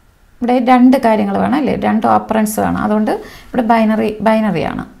 ഇവിടെ രണ്ട് കാര്യങ്ങൾ വേണം അല്ലേ, രണ്ട് ഓപ്പറൻസ് വേണം. അതുകൊണ്ട് ഇവിടെ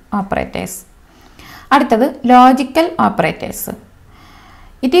ബൈനറിയാണ് ഓപ്പറേറ്റേഴ്സ്. അടുത്തത് logical operators.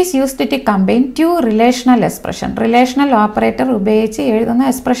 It is used to combine to relational expression. Relational operator ഉപയോഗിച്ച് എഴുതുന്ന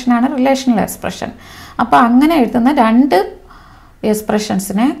എക്സ്പ്രഷനാണ് റിലേഷണൽ എക്സ്പ്രഷൻ. അപ്പോൾ അങ്ങനെ എഴുതുന്ന രണ്ട്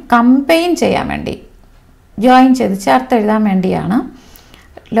എക്സ്പ്രഷൻസിനെ കമ്പൈൻ ചെയ്യാൻ വേണ്ടി, ജോയിൻ ചെയ്ത് ചേർത്ത് എഴുതാൻ വേണ്ടിയാണ്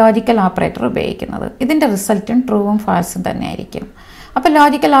ലോജിക്കൽ ഓപ്പറേറ്റർ ഉപയോഗിക്കുന്നത്. ഇതിൻ്റെ റിസൾട്ടും ട്രൂവും ഫാൾസും തന്നെ ആയിരിക്കും. അപ്പോൾ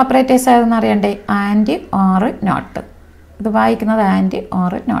ലോജിക്കൽ ഓപ്പറേറ്റേഴ്സ് ആയതെന്ന് അറിയണ്ടേ, ആൻഡ്, ഓർ, നോട്ട്. ഇത് വായിക്കുന്നത് ആൻഡ്,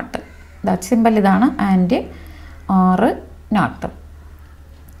 ഓർ, നോട്ട്. സിമ്പൽ ഇതാണ്, ആൻഡ്, ഓർ, നോട്ട്.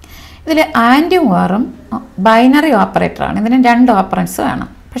 ഇതിൽ ആൻഡും ഓറും ബൈനറി ഓപ്പറേറ്ററാണ്. ഇതിന് രണ്ട് ഓപ്പറൻസ് വേണം.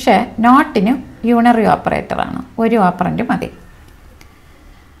 പക്ഷേ നോട്ടിന് യൂണറി ഓപ്പറേറ്ററാണ്, ഒരു ഓപ്പറൻറ്റ് മതി.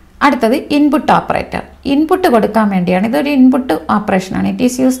 അടുത്തത് ഇൻപുട്ട് ഓപ്പറേറ്റർ. ഇൻപുട്ട് കൊടുക്കാൻ വേണ്ടിയാണ്, ഇതൊരു input ഓപ്പറേഷനാണ്. It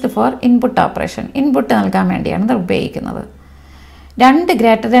is used for input operation. Input നൽകാൻ വേണ്ടിയാണ് ഇത് ഉപയോഗിക്കുന്നത്. രണ്ട്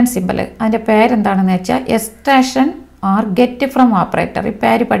ഗ്രേറ്റർ ദാൻ സിമ്പൽ, അതിൻ്റെ പേരെന്താണെന്ന് വെച്ചാൽ extraction or get from operator. ഈ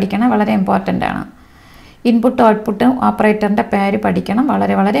പേര് പഠിക്കണം, വളരെ ഇമ്പോർട്ടൻ്റ് ആണ്. ഇൻപുട്ട് ഔട്ട്പുട്ട് ഓപ്പറേറ്ററിൻ്റെ പേര് പഠിക്കണം,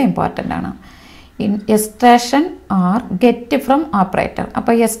 വളരെ വളരെ ഇമ്പോർട്ടൻ്റ് ആണ്. Extraction or get from operator.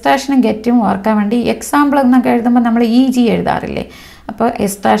 അപ്പോൾ എക്സ്ട്രാക്ഷനും ഗെറ്റും ഓർക്കാൻ വേണ്ടി എക്സാമ്പിൾ എന്നൊക്കെ എഴുതുമ്പോൾ നമ്മൾ EG എഴുതാറില്ലേ, അപ്പോൾ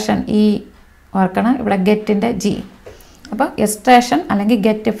എക്സ്ട്രാക്ഷൻ E ഓർക്കണം, ഇവിടെ ഗെറ്റിൻ്റെ G. അപ്പോൾ എക്സ്ട്രാക്ഷൻ അല്ലെങ്കിൽ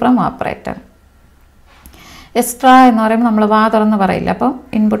ഗെറ്റ് ഫ്രം ഓപ്പറേറ്റർ. എക്സ്ട്രാ എന്ന് പറയുമ്പോൾ നമ്മൾ വാ തുറന്ന് പറയില്ല, അപ്പോൾ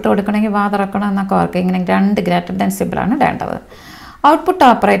ഇൻപുട്ട് കൊടുക്കണമെങ്കിൽ വാ തുറക്കണം എന്നൊക്കെ ഓർക്കുക. ഇങ്ങനെ രണ്ട് ഗ്രേറ്റർ ദാൻ സിമ്പിളാണ് ഇടേണ്ടത്. ഔട്ട്പുട്ട്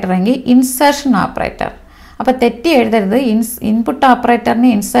ഓപ്പറേറ്റർ എങ്കിൽ ഇൻസേർഷൻ ഓപ്പറേറ്റർ. അപ്പോൾ തെറ്റി എഴുതരുത്, ഇൻപുട്ട് ഓപ്പറേറ്ററിന്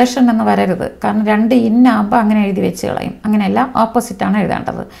ഇൻസേർഷൻ എന്ന് വരരുത്, കാരണം രണ്ട് ആകുമ്പോൾ അങ്ങനെ എഴുതി വെച്ച് കളയും. അങ്ങനെയല്ല, ഓപ്പോസിറ്റാണ്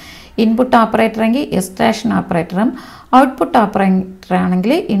എഴുതേണ്ടത്. ഇൻപുട്ട് ഓപ്പറേറ്റർ എങ്കിൽ എക്സ്ട്രാക്ഷൻ ഓപ്പറേറ്ററും, ഔട്ട്പുട്ട് ഓപ്പറേറ്റർ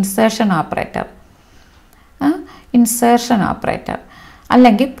ആണെങ്കിൽ ഇൻസേർഷൻ ഓപ്പറേറ്റർ,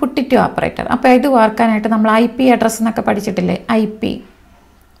 അല്ലെങ്കിൽ പുട്ട് ഓപ്പറേറ്റർ. അപ്പോൾ ഇത് ഓർക്കാനായിട്ട് നമ്മൾ IP അഡ്രസ്സ് എന്നൊക്കെ പഠിച്ചിട്ടില്ലേ, IP.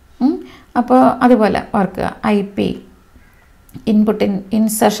 അപ്പോൾ അതുപോലെ ഓർക്കുക, IP, ഇൻപുട്ടിൻ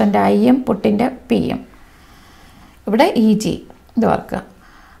ഇൻസേർഷൻ്റെ Iയും പുട്ടിൻ്റെ Pയും, ഇവിടെ EG, ഇത് ഓർക്കുക.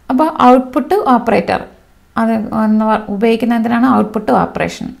 അപ്പോൾ ഔട്ട്പുട്ട് ഓപ്പറേറ്റർ അത് ഉപയോഗിക്കുന്ന എന്തിനാണ്, ഔട്ട്പുട്ട്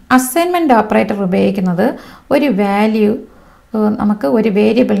ഓപ്പറേഷൻ. അസൈൻമെൻറ്റ് ഓപ്പറേറ്റർ ഉപയോഗിക്കുന്നത് ഒരു വാല്യൂ നമുക്ക് ഒരു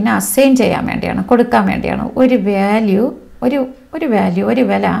വേരിയബിളിനെ അസൈൻ ചെയ്യാൻ വേണ്ടിയാണ്, കൊടുക്കാൻ വേണ്ടിയാണ്. ഒരു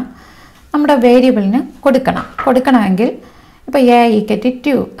വില നമ്മുടെ വേരിയബിളിന് കൊടുക്കണമെങ്കിൽ ഇപ്പോൾ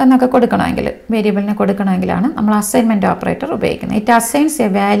A=2 എന്നൊക്കെ കൊടുക്കണമെങ്കിൽ, വേരിയബിളിന് കൊടുക്കണമെങ്കിലാണ് നമ്മൾ അസൈൻമെൻറ്റ് ഓപ്പറേറ്റർ ഉപയോഗിക്കുന്നത്. It assigns A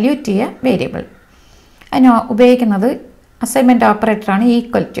value to A variable. അതിന് ഉപയോഗിക്കുന്നത് അസൈൻമെൻറ്റ് ഓപ്പറേറ്ററാണ്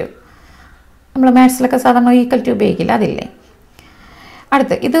ഈക്വൽ ടു. നമ്മൾ മാത്സിലൊക്കെ സാധാരണ ഈക്വൽ ടു ഉപയോഗിക്കില്ല, അതില്ലേ.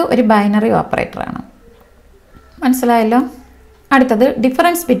 അടുത്ത് ഇത് ഒരു ബൈനറി ഓപ്പറേറ്ററാണ്, മനസ്സിലായല്ലോ. അടുത്തത്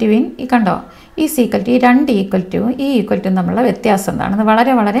ഡിഫറൻസ് ബിറ്റ്വീൻ, ഈ കണ്ടോ, ഈസ് ഈക്വൽ ടു, ഈ രണ്ട് ഈക്വൽ ടു ഈ ഈക്വൽ ടു തമ്മിലുള്ള വ്യത്യാസം എന്താണ്, ഇത്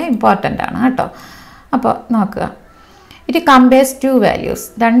വളരെ വളരെ ഇമ്പോർട്ടൻ്റ് ആണ് കേട്ടോ. അപ്പോൾ നോക്കുക, ഇറ്റ് കമ്പയർസ് ടു വാല്യൂസ്.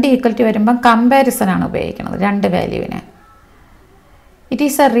 രണ്ട് ഈക്വൽ ടു വരുമ്പം കമ്പാരിസനാണ് ഉപയോഗിക്കുന്നത്, രണ്ട് വാല്യൂവിനെ. It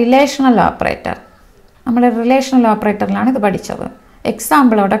is A relational operator. നമ്മൾ റിലേഷണൽ ഓപ്പറേറ്ററിലാണ് ഇത് പഠിച്ചത്.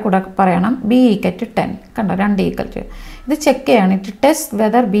 എക്സാമ്പിളോടെ കൂടെ പറയണം, B=10. കണ്ടോ, രണ്ട് ഈക്വൽ ടു. ഇത് ചെക്ക് ചെയ്യാണ്, it test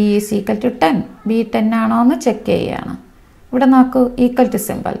whether B = 10. B 10 ആണോ എന്ന് ചെക്ക് ചെയ്യുകയാണ്. ഇവിടെ നോക്കൂ, equal to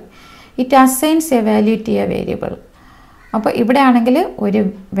simple. It assigns A value to A variable. അപ്പോൾ ഇവിടെ ആണെങ്കിൽ ഒരു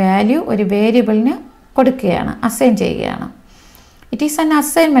വാല്യൂ ഒരു വേരിയബിളിന് കൊടുക്കുകയാണ്, അസൈൻ ചെയ്യുകയാണ്. It is an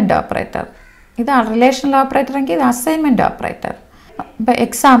assignment operator. ഇത് റിലേഷണൽ ഓപ്പറേറ്റർ എങ്കിൽ ഇത് അസൈൻമെൻറ്റ് ഓപ്പറേറ്റർ. ഇപ്പോൾ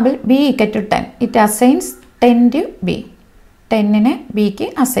example B=10. It assigns 10 to B. 10നെ Bക്ക്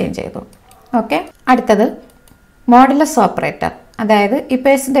assign ചെയ്തു. ഓക്കെ. അടുത്തത് മോഡുലസ് ഓപ്പറേറ്റർ. അതായത് ഈ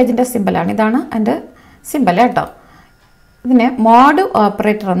പെർസെൻറ്റേജിൻ്റെ സിമ്പിളാണ്, ഇതാണ് എൻ്റെ സിമ്പിൾ കേട്ടോ. ഇതിനെ മോഡ്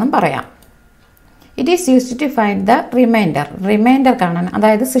ഓപ്പറേറ്റർ എന്നും പറയാം. It is used to find the reminder കാണാൻ,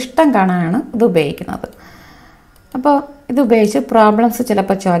 അതായത് സിസ്റ്റം കാണാനാണ് ഇത് ഉപയോഗിക്കുന്നത്. അപ്പോൾ ഇത് ഉപയോഗിച്ച് പ്രോബ്ലംസ്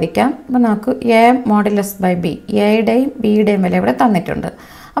ചിലപ്പോൾ ചോദിക്കാം. അപ്പോൾ നമുക്ക് A/B, എയുടെയും ബിയുടെയും വില ഇവിടെ തന്നിട്ടുണ്ട്.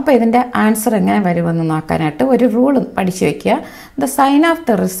 അപ്പോൾ ഇതിൻ്റെ ആൻസർ എങ്ങനെ വരുമെന്ന് നോക്കാനായിട്ട് ഒരു റൂൾ പഠിച്ചു വയ്ക്കുക. The sign of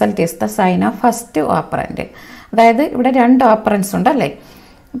the result is the sign of first operant. അതായത് ഇവിടെ രണ്ട് ഓപ്പറൻസ് ഉണ്ടല്ലേ,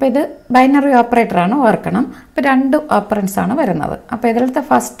 അപ്പോൾ ഇത് ബൈനറി ഓപ്പറേറ്ററാണ്, ഓർക്കണം. അപ്പോൾ രണ്ട് ഓപ്പറൻസ് ആണ് വരുന്നത്. അപ്പോൾ ഇതിലത്തെ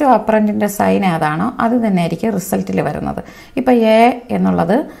ഫസ്റ്റ് ഓപ്പറൻറ്റിൻ്റെ സൈൻ ഏതാണോ അത് തന്നെ ആയിരിക്കും റിസൾട്ടിൽ വരുന്നത്. ഇപ്പോൾ A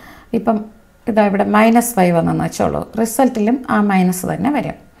എന്നുള്ളത് ഇപ്പം ഇതാ ഇവിടെ -5 വന്നെന്ന് വെച്ചോളൂ, റിസൾട്ടിലും ആ മൈനസ് തന്നെ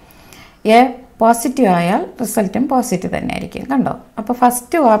വരും. A പോസിറ്റീവ് ആയാൽ റിസൾട്ടും പോസിറ്റീവ് തന്നെ ആയിരിക്കും. കണ്ടോ, അപ്പോൾ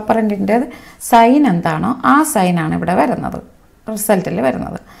ഫസ്റ്റ് ഓപ്പറൻറ്റിൻ്റെ സൈൻ എന്താണോ ആ സൈനാണ് ഇവിടെ വരുന്നത്, റിസൾട്ടിൽ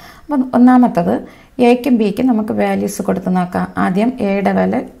വരുന്നത്. അപ്പം ഒന്നാമത്തത് എയ്ക്കും ബിക്കും നമുക്ക് വാല്യൂസ് കൊടുത്ത് നോക്കാം. ആദ്യം എയുടെ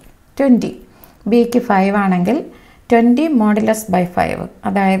വില 20, ബിക്ക് 5 ആണെങ്കിൽ 20 മോഡുലസ് ബൈ 5.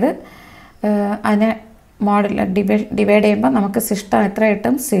 അതായത് അതിനെ ഡിവൈഡ് ചെയ്യുമ്പോൾ നമുക്ക് സിസ്റ്റം എത്ര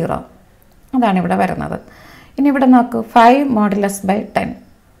കിട്ടും, 0. അതാണ് ഇവിടെ വരുന്നത്. ഇനി ഇവിടെ നോക്കൂ, 5 മോഡുലസ് ബൈ 10.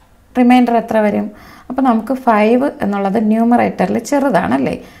 റിമൈൻഡർ എത്ര വരും? അപ്പോൾ നമുക്ക് 5 എന്നുള്ളത് ന്യൂമറേറ്ററിൽ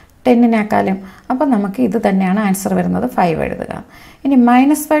ചെറുതാണല്ലേ 10-നേക്കാളും. അപ്പോൾ നമുക്ക് ഇത് തന്നെയാണ് ആൻസർ വരുന്നത്, 5 എഴുതുക. ഇനി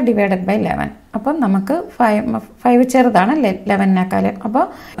 -5 ഡിവൈഡഡ് ബൈ 11. അപ്പം നമുക്ക് 5 ചെറുതാണല്ലേ 11-നേക്കാളും. അപ്പോൾ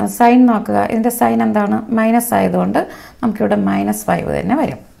സൈൻ നോക്കുക, ഇതിൻ്റെ സൈൻ എന്താണ്? മൈനസ് ആയതുകൊണ്ട് നമുക്കിവിടെ -5 തന്നെ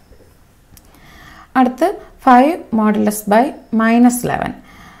വരും. അടുത്ത് 5 മോഡുലസ് ബൈ -11.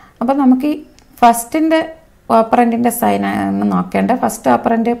 അപ്പോൾ നമുക്ക് ഈ ഫസ്റ്റിൻ്റെ ഓപ്പറൻറ്റിൻ്റെ സൈൻ എന്ന് നോക്കേണ്ട. ഫസ്റ്റ്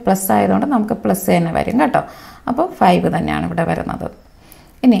ഓപ്പറൻറ്റ് പ്ലസ് ആയതുകൊണ്ട് നമുക്ക് പ്ലസ് തന്നെ വരും കേട്ടോ. അപ്പോൾ 5 തന്നെയാണ് ഇവിടെ വരുന്നത്.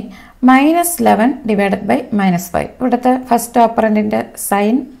 ഇനി -11 ഡിവൈഡഡ് ബൈ -5. ഇവിടുത്തെ ഫസ്റ്റ് ഓപ്പറൻറ്റിൻ്റെ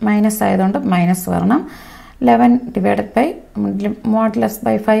സൈൻ മൈനസ് ആയതുകൊണ്ട് മൈനസ് വരണം. 11 ഡിവൈഡഡ് ബൈ മോഡുലസ്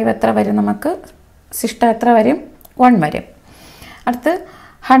ബൈ 5 എത്ര വരും? നമുക്ക് ശിഷ്ടം എത്ര വരും? 1 വരും. അടുത്ത്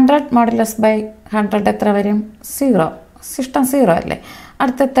 100 മോഡുലസ് ബൈ 100 എത്ര വരും? 0. ശിഷ്ടം 0 അല്ലേ.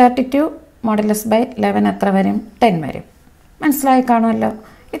 അടുത്ത് 32 മോഡുലസ് ബൈ 11 എത്ര വരും? 10 വരും. മനസ്സിലായി കാണുമല്ലോ.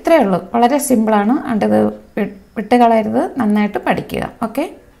 ഇത്രയേ ഉള്ളൂ, വളരെ സിമ്പിളാണ്. ഇത് വിട്ടുകളയരുത്, നന്നായിട്ട് പഠിക്കുക. ഓക്കെ.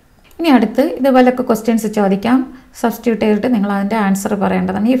 ഇനി അടുത്ത് ഇതുപോലൊക്കെ ക്വസ്റ്റ്യൻസ് ചോദിക്കാം. സബ്സ്റ്റിറ്റ്യൂട്ട് ചെയ്തിട്ട് നിങ്ങൾ അതിൻ്റെ ആൻസർ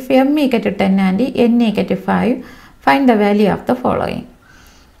പറയേണ്ടതാണ്. If m = 10 and n = 5 find the value of the following.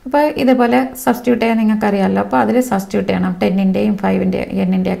 അപ്പോൾ ഇതുപോലെ സബ്സ്റ്റിറ്റ്യൂട്ട് ചെയ്യാൻ നിങ്ങൾക്കറിയാമല്ലോ. അപ്പോൾ അതിൽ സബ്സ്റ്റിറ്റ്യൂട്ട് ചെയ്യണം. 10-ൻ്റെയും 5-ൻ്റെയും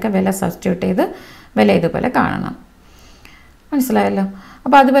n-ൻ്റെയും ഒക്കെ വില സബ്സ്റ്റിറ്റ്യൂട്ട് ചെയ്ത് വില ഇതുപോലെ കാണണം. മനസ്സിലായല്ലോ.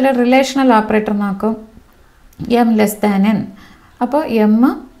 അപ്പോൾ അതുപോലെ റിലേഷണൽ ഓപ്പറേറ്റർ നോക്കും. m n. അപ്പോൾ m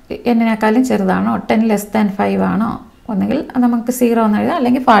n-നേക്കാളും ചെറുതാണോ? 10 < 5 ആണോ? ഒന്നുകിൽ നമുക്ക് 0 എന്ന് എഴുതാം,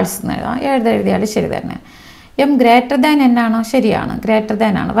 അല്ലെങ്കിൽ ഫാൾസ് എന്ന് എഴുതാം. എഴുതിയാലും ശരി തന്നെ. m n ആണോ? ശരിയാണ്,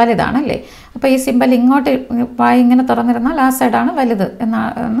 ആണ്, വലുതാണല്ലേ. അപ്പോൾ ഈ സിമ്പൽ ഇങ്ങോട്ട് വായി ഇങ്ങനെ തുറന്നിരുന്നാൽ ആ സൈഡാണ് വലുത്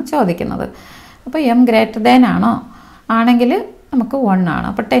എന്നാണ് ചോദിക്കുന്നത്. അപ്പോൾ m ആണോ? ആണെങ്കിൽ നമുക്ക് 1 ആണ്.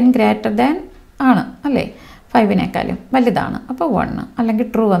 അപ്പോൾ 10 ആണ് അല്ലേ, 5-നേക്കാളും വലുതാണ്. അപ്പോൾ 1 അല്ലെങ്കിൽ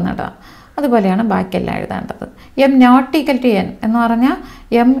ട്രൂ എന്നിടാം. അതുപോലെയാണ് ബാക്കിയെല്ലാം എഴുതേണ്ടത്. m ≠ n എന്ന് പറഞ്ഞാൽ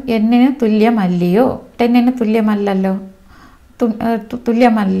m n-ന് തുല്യമല്ലയോ? 10-ന് തുല്യമല്ലല്ലോ,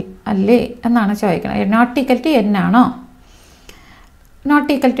 തുല്യമല്ലേ എന്നാണ് ചോദിക്കുന്നത്. ≠ n ആണോ?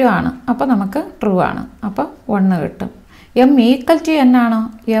 ≠ ആണ്. അപ്പോൾ നമുക്ക് ട്രൂ ആണ്. അപ്പോൾ 1 കിട്ടും. m = n ആണോ?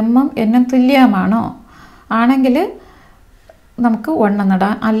 m-ഉം n-ഉം തുല്യമാണോ? ആണെങ്കിൽ നമുക്ക് 1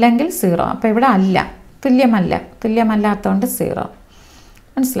 എന്നിടാം, അല്ലെങ്കിൽ 0. അപ്പോൾ ഇവിടെ അല്ല, തുല്യമല്ലാത്തതുകൊണ്ട് 0.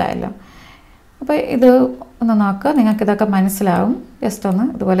 മനസ്സിലായല്ലോ. അപ്പോൾ ഇത് ഒന്ന് നോക്കുക, നിങ്ങൾക്കിതൊക്കെ മനസ്സിലാവും. ജസ്റ്റ് ഒന്ന്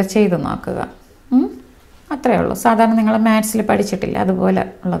ഇതുപോലെ ചെയ്ത് നോക്കുക. അത്രയേ ഉള്ളൂ. സാധാരണ നിങ്ങൾ മാത്സിൽ പഠിച്ചിട്ടില്ല, അതുപോലെ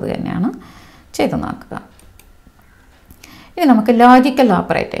ഉള്ളത് തന്നെയാണ്. ചെയ്ത് നോക്കുക. ഇനി നമുക്ക് ലോജിക്കൽ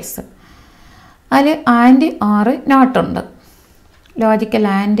ഓപ്പറേറ്റേഴ്സ്. അതിൽ ആൻഡ്, ഓർ, നോട്ട് ഉണ്ട്. Logical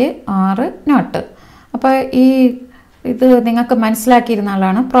and, or, not. അപ്പോൾ ഇത് നിങ്ങൾക്ക് മനസ്സിലാക്കിയിരുന്ന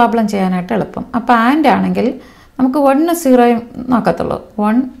ആളാണ് പ്രോബ്ലം ചെയ്യാനായിട്ട് എളുപ്പം. അപ്പോൾ ആൻഡ് ആണെങ്കിൽ നമുക്ക് 1 0 നോക്കത്തുള്ളൂ.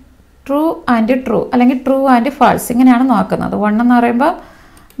 1 ട്രൂ ആൻഡ് ട്രൂ, അല്ലെങ്കിൽ ട്രൂ ആൻഡ് ഫാൾസ്, ഇങ്ങനെയാണ് നോക്കുന്നത്. 1 എന്ന് പറയുമ്പോൾ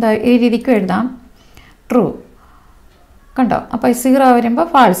ഈ രീതിക്കും എഴുതാം, ട്രൂ കണ്ടോ. അപ്പോൾ 0 വരുമ്പോൾ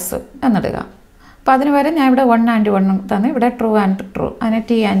ഫാൾസ് എന്നിടുക. അപ്പോൾ അതിന് വരെ ഞാൻ ഇവിടെ 1 ആൻഡ് 1 തന്നെ, ഇവിടെ ട്രൂ ആൻഡ് ട്രൂ, അതിന്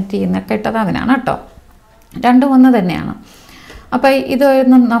ടി ആൻഡ് ടി എന്നൊക്കെ ഇട്ടത് അതിനാണ് കേട്ടോ. രണ്ടും ഒന്ന് തന്നെയാണ്. അപ്പോൾ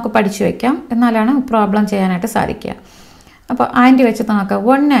ഇതൊന്ന് നമുക്ക് പഠിച്ചു വയ്ക്കാം, എന്നാലാണ് പ്രോബ്ലം ചെയ്യാനായിട്ട് സാധിക്കുക. അപ്പോൾ ആൻഡ് വെച്ചിട്ട് നോക്കാം.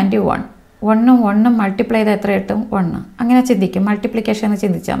 1 ആൻഡ് 1, 1ഉം 1ഉം മൾട്ടിപ്ലൈ ചെയ്താൽ എത്ര കിട്ടും? 1. അങ്ങനെ ചിന്തിക്കും, മൾട്ടിപ്ലിക്കേഷൻ എന്ന്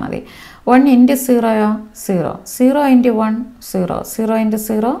ചിന്തിച്ചാൽ മതി. 1 × 0 0, 0 × 1 0, 0 ×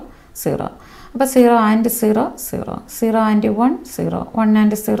 0 0. അപ്പോൾ 0 ആൻഡ് 0 0, 0 ആൻഡ് 1 0, 1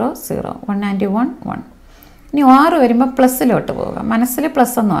 ആൻഡ് 0 0, 1 ആൻഡ് 1 1. ഇനി 6 വരുമ്പോൾ പ്ലസ്സിലോട്ട് പോവുക. മനസ്സിൽ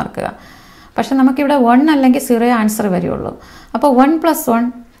പ്ലസ് ഒന്ന് ഓർക്കുക. പക്ഷെ നമുക്കിവിടെ 1 അല്ലെങ്കിൽ 0 ആൻസർ വരുള്ളൂ. അപ്പോൾ 1 + 1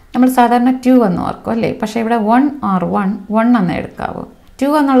 നമ്മൾ സാധാരണ 2 എന്ന് ഓർക്കും അല്ലേ. പക്ഷേ ഇവിടെ 1 or 1 എന്ന് എടുക്കാവൂ.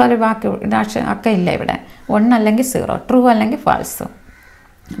 2 എന്നുള്ളൊരു വാക്ക് ഒക്കെ ഇല്ല ഇവിടെ. 1 അല്ലെങ്കിൽ 0, ട്രൂ അല്ലെങ്കിൽ ഫാൾസ്.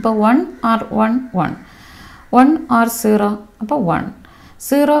 അപ്പോൾ 1 or 1 1, 1 or 0, അപ്പോൾ 1,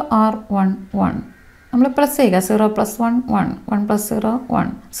 0 or 1 1. നമ്മൾ പ്ലസ് ചെയ്യുക. 0 + 1 1, 1 + 0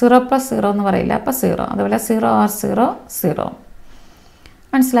 1, 0 + 0 എന്ന് പറയില്ല, അപ്പോൾ 0. അതുപോലെ 0 or 0 0.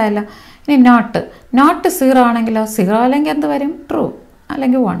 മനസ്സിലായല്ലോ. ഇനി നോട്ട് 0 ആണെങ്കിലോ? 0 അല്ലെങ്കിൽ എന്ത് വരും? ട്രൂ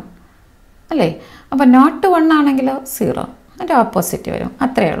അല്ലെങ്കിൽ 1 അല്ലേ. അപ്പോൾ നോട്ട് 1 ആണെങ്കിലോ? 0, അതിൻ്റെ ഓപ്പോസിറ്റ് വരും.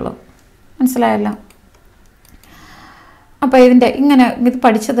 അത്രയേ ഉള്ളൂ. മനസ്സിലായല്ലോ. അപ്പോൾ ഇത്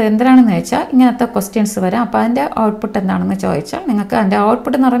പഠിച്ചത് എന്തിനാണെന്ന് വെച്ചാൽ ഇങ്ങനത്തെ ക്വസ്റ്റ്യൻസ് വരാം. അപ്പോൾ അതിൻ്റെ ഔട്ട്പുട്ട് എന്താണെന്ന് ചോദിച്ചാൽ നിങ്ങൾക്ക് അതിൻ്റെ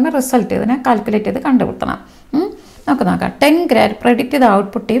ഔട്ട്പുട്ട് എന്ന് പറയുമ്പോൾ റിസൾട്ട് ഇതിനെ കാൽക്കുലേറ്റ് ചെയ്ത് കണ്ടുപിടുത്തണം. നമുക്ക് നോക്കാം. predict the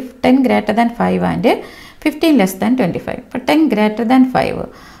output if 10 > 5 and 15 < 25. അപ്പോൾ 10 > 5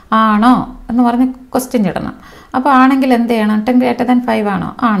 ആണോ എന്ന് പറഞ്ഞ് ക്വസ്റ്റ്യൻ ഇടണം. അപ്പോൾ ആണെങ്കിൽ എന്ത് ചെയ്യണം? 10 > 5 ആണോ?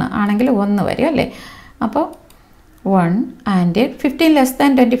 ആണെങ്കിൽ 1 വരും അല്ലേ. അപ്പോൾ 1 ആൻഡ് 15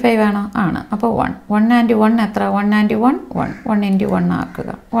 < 25 ആണോ? അപ്പോൾ 1 ആൻഡ് 1 എത്ര? 1 ആൻഡ് 1 1, 1 × 1 ആക്കുക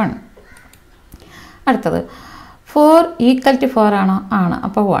 1. അടുത്തത് 4 ഈക്വൽ ടു 4 ആണോ? ആണ്.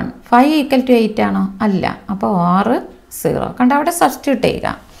 അപ്പോൾ 1. 5 ഈക്വൽ ടു 8 ആണോ? അല്ല. അപ്പോൾ ഓർ 0. കണ്ട അവിടെ സബ്സ്റ്റിറ്റ്യൂട്ട് ചെയ്യുക.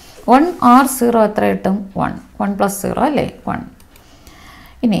 1 ഓർ 0 എത്ര കിട്ടും? 1. 1 പ്ലസ് 0 അല്ലേ? 1.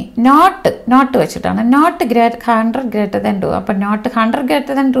 ഇനി നോട്ട് വെച്ചിട്ടാണ്. Not 100 greater than 2. അപ്പോൾ നോട്ട് 100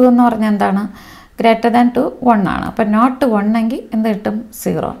 ഗ്രേറ്റർ ദാൻ 2 എന്ന് പറഞ്ഞാൽ എന്താണ്? ഗ്രേറ്റർ ദാൻ 2 1 ആണ്. അപ്പോൾ നോട്ട് 1 എങ്കിൽ എന്ത് കിട്ടും?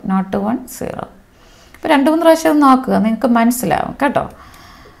 0. നോട്ട് 1 0. അപ്പോൾ 2-3 പ്രാവശ്യം നോക്കുക, നിങ്ങൾക്ക് മനസ്സിലാവും കേട്ടോ.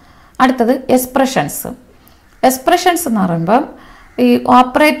 അടുത്തത് എക്സ്പ്രഷൻസ് എന്ന് പറയുമ്പം ഈ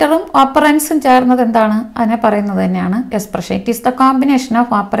ഓപ്പറേറ്ററും ഓപ്പറൻസും ചേർന്നത് എന്താണ്? അതിനെ പറയുന്നത് തന്നെയാണ് expression. It is the combination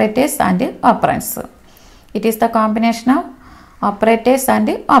of operators and operands. It is the combination of operators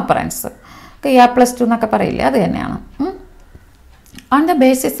and operands. A+2 എന്നൊക്കെ പറയില്ലേ, അത് തന്നെയാണ്. On the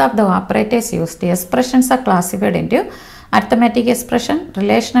basis of the operators used, expressions are classified into arithmetic expression,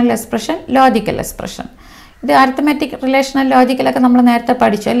 relational expression, logical expression. ഇത് arithmetic, relational, ലോജിക്കലൊക്കെ നമ്മൾ നേരത്തെ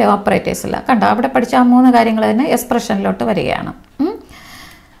പഠിച്ചു അല്ലേ? ഓപ്പറേറ്റേഴ്സില്ല കണ്ടോ? അവിടെ പഠിച്ച ആ 3 കാര്യങ്ങൾ തന്നെ എക്സ്പ്രഷനിലോട്ട് വരികയാണ്.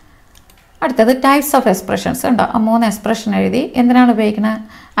 അടുത്തത് ടൈപ്സ് ഓഫ് എക്സ്പ്രഷൻസ് ഉണ്ടോ? ആ 3 എക്സ്പ്രഷൻ എഴുതി. എന്തിനാണ് ഉപയോഗിക്കുന്നത്?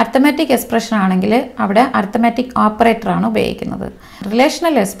 അരിത്തമെറ്റിക് എക്സ്പ്രഷൻ ആണെങ്കിൽ അവിടെ അരിത്തമെറ്റിക് ഓപ്പറേറ്ററാണ് ഉപയോഗിക്കുന്നത്.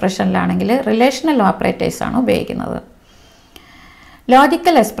 റിലേഷണൽ എക്സ്പ്രഷനിലാണെങ്കിൽ റിലേഷണൽ ഓപ്പറേറ്റേഴ്സാണ് ഉപയോഗിക്കുന്നത്.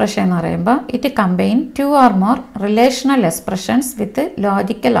 ലോജിക്കൽ എക്സ്പ്രഷൻ എന്ന് പറയുമ്പോൾ it combine 2 or more relational expressions with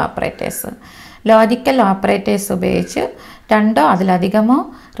logical operators. Logical operators ഉപയോഗിച്ച് 2 അതിലധികമോ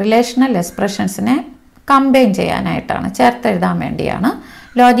റിലേഷണൽ എക്സ്പ്രഷൻസിനെ കമ്പൈൻ ചെയ്യാനായിട്ടാണ്, ചേർത്തെഴുതാൻ വേണ്ടിയാണ്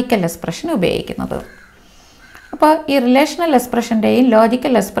ലോജിക്കൽ എക്സ്പ്രഷൻ ഉപയോഗിക്കുന്നത്. അപ്പോൾ ഈ റിലേഷണൽ എക്സ്പ്രഷൻ്റെയും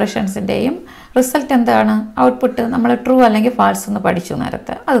ലോജിക്കൽ എക്സ്പ്രഷൻസിൻ്റെയും റിസൾട്ട് എന്താണ്? ഔട്ട്പുട്ട് നമ്മൾ ട്രൂ അല്ലെങ്കിൽ ഫാൾസ് എന്ന് പഠിച്ചു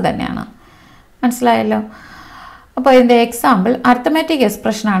നേരത്തെ, അത് തന്നെയാണ്. മനസ്സിലായല്ലോ? അപ്പോൾ ഇതിൻ്റെ എക്സാമ്പിൾ അരിത്തമെറ്റിക്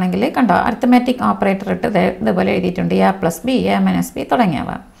എക്സ്പ്രഷൻ ആണെങ്കിൽ കണ്ടോ, അരിത്തമെറ്റിക് ഓപ്പറേറ്റർ ഇട്ട് ഇതുപോലെ എഴുതിയിട്ടുണ്ട്. A+B, A-B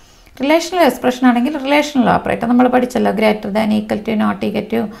തുടങ്ങിയവ. റിലേഷണൽ എക്സ്പ്രഷൻ ആണെങ്കിൽ റിലേഷണൽ ഓപ്പറേറ്റർ നമ്മൾ പഠിച്ചല്ലോ, greater than, equal to, not equal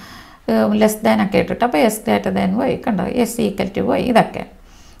to, less than ഒക്കെ ഇട്ടിട്ട്. അപ്പോൾ S ഗ്രേറ്റർ ദാൻ Y കണ്ടോ, S ഈക്വൽ ടു Y ഇതൊക്കെ.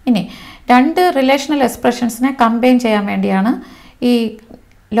 ഇനി 2 റിലേഷണൽ എക്സ്പ്രഷൻസിനെ കമ്പൈൻ ചെയ്യാൻ വേണ്ടിയാണ് ഈ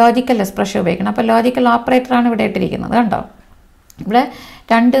ലോജിക്കൽ എക്സ്പ്രഷൻ ഉപയോഗിക്കുന്നത്. അപ്പോൾ ലോജിക്കൽ ഓപ്പറേറ്ററാണ് ഇവിടെ ഇട്ടിരിക്കുന്നത് കണ്ടോ. ഇവിടെ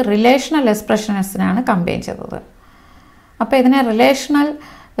 2 റിലേഷണൽ എക്സ്പ്രഷൻസിനാണ് കമ്പൈൻ ചെയ്തത്. അപ്പോൾ ഇതിനെ റിലേഷണൽ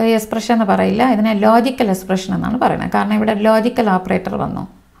എക്സ്പ്രഷൻ എന്ന് പറയില്ല, ഇതിനെ ലോജിക്കൽ എക്സ്പ്രഷൻ എന്നാണ് പറയുന്നത്. കാരണം ഇവിടെ ലോജിക്കൽ ഓപ്പറേറ്റർ വന്നു,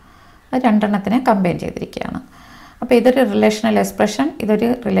 അത് 2 എണ്ണത്തിനെ കമ്പൈൻ ചെയ്തിരിക്കുകയാണ്. അപ്പോൾ ഇതൊരു റിലേഷണൽ എക്സ്പ്രഷൻ, ഇതൊരു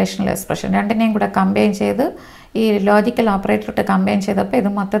റിലേഷണൽ എക്സ്പ്രഷൻ, 2നെയും കൂടെ കമ്പൈൻ ചെയ്ത് ഈ ലോജിക്കൽ ഓപ്പറേറ്റർ ഇട്ട് കമ്പൈൻ ചെയ്തപ്പോൾ ഇത്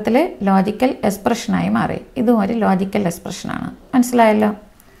മൊത്തത്തിൽ ലോജിക്കൽ എക്സ്പ്രഷനായി മാറി. ഇതും ഒരു ലോജിക്കൽ എക്സ്പ്രഷനാണ്. മനസ്സിലായല്ലോ?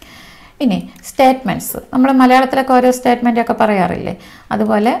 ഇനി സ്റ്റേറ്റ്മെൻറ്റ്സ്, നമ്മൾ മലയാളത്തിലൊക്കെ ഓരോ സ്റ്റേറ്റ്മെൻറ്റൊക്കെ പറയാറില്ലേ,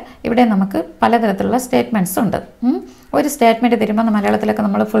 അതുപോലെ ഇവിടെ നമുക്ക് പലതരത്തിലുള്ള സ്റ്റേറ്റ്മെൻറ്റ്സ് ഉണ്ട്. ഒരു സ്റ്റേറ്റ്മെൻറ്റ് തരുമ്പോൾ മലയാളത്തിലൊക്കെ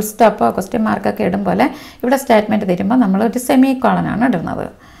നമ്മൾ ഫുൾ സ്റ്റോപ്പോ ക്വസ്റ്റ്യൻ മാർക്കൊക്കെ ഇടും പോലെ ഇവിടെ സ്റ്റേറ്റ്മെൻറ്റ് തരുമ്പോൾ നമ്മൾ ഒരു സെമി കോളനാണ് ഇടുന്നത്.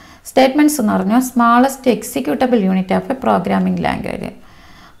 സ്റ്റേറ്റ്മെൻറ്റ്സ് എന്ന് പറഞ്ഞാൽ smallest executable unit of A programming language.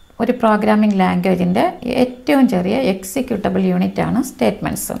 ഒരു പ്രോഗ്രാമിംഗ് ലാംഗ്വേജിൻ്റെ ഏറ്റവും ചെറിയ എക്സിക്യൂട്ടബിൾ യൂണിറ്റാണ്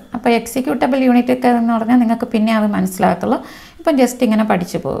സ്റ്റേറ്റ്മെൻറ്റ്സ്. അപ്പോൾ എക്സിക്യൂട്ടബിൾ യൂണിറ്റ് ഒക്കെ എന്ന് പറഞ്ഞാൽ നിങ്ങൾക്ക് പിന്നെ അത് മനസ്സിലാകത്തുള്ളൂ. ഇപ്പം ജസ്റ്റ് ഇങ്ങനെ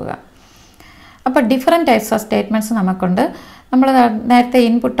പഠിച്ചു പോവുക. അപ്പോൾ ഡിഫറെൻറ്റ് ടൈപ്സ് ഓഫ് സ്റ്റേറ്റ്മെൻറ്റ്സ് നമുക്കുണ്ട്. നമ്മൾ നേരത്തെ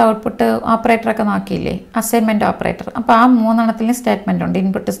ഇൻപുട്ട് ഔട്ട്പുട്ട് ഓപ്പറേറ്ററൊക്കെ നോക്കിയില്ലേ, അസൈൻമെൻറ്റ് ഓപ്പറേറ്റർ. അപ്പോൾ ആ 3 എണ്ണത്തിലും സ്റ്റേറ്റ്മെൻ്റ് ഉണ്ട്.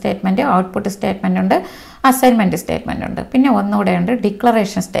 ഇൻപുട്ട് സ്റ്റേറ്റ്മെൻറ്റ്, ഔട്ട്പുട്ട് സ്റ്റേറ്റ്മെൻ്റ് ഉണ്ട്, അസൈൻമെൻറ്റ് സ്റ്റേറ്റ്മെൻ്റ് ഉണ്ട്, പിന്നെ ഒന്നുകൂടെ ഉണ്ട്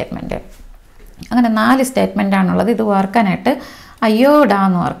ഡിക്ലറേഷൻ സ്റ്റേറ്റ്മെൻറ്റ്. അങ്ങനെ 4 സ്റ്റേറ്റ്മെൻറ്റാണുള്ളത്. ഇത് ഓർക്കാനായിട്ട് അയ്യോ ഡാ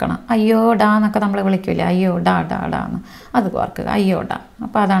എന്ന് ഓർക്കണം. അയ്യോ ഡാ എന്നൊക്കെ നമ്മൾ വിളിക്കില്ലേ, അയ്യോ ഡാ ഡാ ഡാ എന്ന്, അത് ഓർക്കുക, അയ്യോ ഡാ.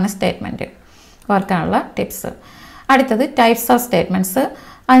 അപ്പോൾ അതാണ് സ്റ്റേറ്റ്മെൻറ്റ് ഓർക്കാനുള്ള ടിപ്സ്. അടുത്തത് ടൈപ്സ് ഓഫ് സ്റ്റേറ്റ്മെൻറ്റ്സ്,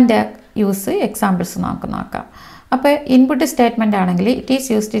 അതിൻ്റെ യൂസ് എക്സാമ്പിൾസ് നമുക്ക് നോക്കാം. അപ്പോൾ ഇൻപുട്ട് സ്റ്റേറ്റ്മെൻ്റ് ആണെങ്കിൽ it is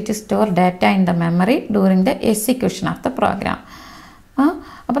used to store data in the memory during the execution of the programme.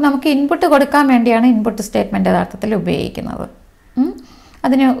 അപ്പോൾ നമുക്ക് ഇൻപുട്ട് കൊടുക്കാൻ വേണ്ടിയാണ് ഇൻപുട്ട് സ്റ്റേറ്റ്മെൻറ്റ് യഥാർത്ഥത്തിൽ ഉപയോഗിക്കുന്നത്.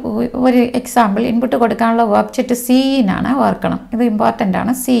 അതിന് ഒരു എക്സാമ്പിൾ, ഇൻപുട്ട് കൊടുക്കാനുള്ള ഓബ്ജക്റ്റ് CIN ആണ്, ഓർക്കണം, ഇത് ഇമ്പോർട്ടൻ്റ്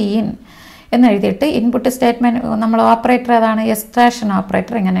ആണ്. CIN എന്ന് എഴുതിയിട്ട് ഇൻപുട്ട് സ്റ്റേറ്റ്മെൻറ്റ് നമ്മൾ ഓപ്പറേറ്റർ ഏതാണ്, എക്സ്ട്രാക്ഷൻ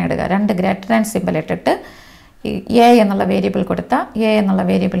ഓപ്പറേറ്റർ ഇങ്ങനെ ഇടുക. 2 ഗ്രേറ്റർ ദാൻ സിമ്പൽ ഇട്ടിട്ട് A എന്നുള്ള വേരിയബിൾ കൊടുത്താൽ A എന്നുള്ള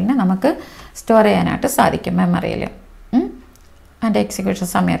വേരിയബിളിനെ നമുക്ക് സ്റ്റോർ ചെയ്യാനായിട്ട് സാധിക്കും മെമ്മറിയിൽ. അതിൻ്റെ എക്സിക്യൂഷൻ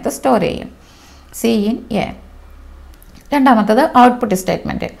സമയത്ത് സ്റ്റോർ ചെയ്യും. CIN A. രണ്ടാമത്തത് output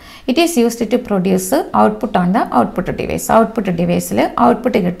statement. It is used to produce output on the output device. Output ഡിവൈസിൽ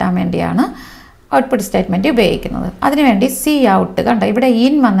output കിട്ടാൻ വേണ്ടിയാണ് ഔട്ട്പുട്ട് സ്റ്റേറ്റ്മെൻറ്റ് ഉപയോഗിക്കുന്നത്. അതിനുവേണ്ടി Cout കണ്ടോ, ഇവിടെ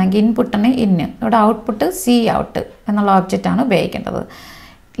ഇൻ വന്നെങ്കിൽ ഇൻപുട്ടിന് ഇന്ന്, ഇവിടെ ഔട്ട്പുട്ട് Cout എന്നുള്ള ഓബ്ജക്റ്റാണ് ഉപയോഗിക്കേണ്ടത്.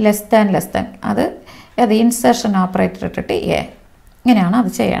 ലെസ് ദാൻ അത് ഇൻസെർഷൻ ഓപ്പറേറ്റർ ഇട്ടിട്ട് A, ഇങ്ങനെയാണ് അത്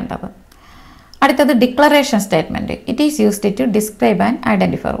ചെയ്യേണ്ടത്. അടുത്തത് declaration statement. It is used to describe and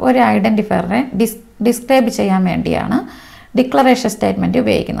identifier. ഒരു ഐഡൻറ്റിഫയറിനെ ഡിസ്ക്രൈബ് ചെയ്യാൻ വേണ്ടിയാണ് ഡിക്ലറേഷൻ സ്റ്റേറ്റ്മെൻറ്റ്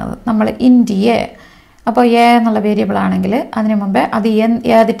ഉപയോഗിക്കുന്നത്. നമ്മൾ ഇൻറ്റ് A, അപ്പോൾ A എന്നുള്ള വേരിയബിൾ ആണെങ്കിൽ അതിന് മുമ്പേ അത്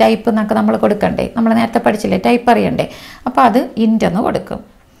ഏത് ടൈപ്പ് എന്നൊക്കെ നമ്മൾ കൊടുക്കണ്ടേ, നമ്മൾ നേരത്തെ പഠിച്ചില്ലേ, ടൈപ്പ് അറിയണ്ടേ. അപ്പോൾ അത് ഇൻറ്റ് എന്ന് കൊടുക്കും.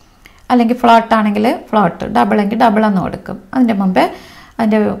 അല്ലെങ്കിൽ ഫ്ലോട്ട് ആണെങ്കിൽ ഫ്ലോട്ട്, ഡബിൾ എങ്കിൽ ഡബിൾ എന്ന് കൊടുക്കും. അതിൻ്റെ മുമ്പേ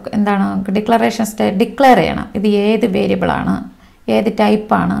അതിൻ്റെ എന്താണ് ഡിക്ലറേഷൻ ഡിക്ലെയർ ചെയ്യണം. ഇത് ഏത് വേരിയബിളാണ്, ഏത്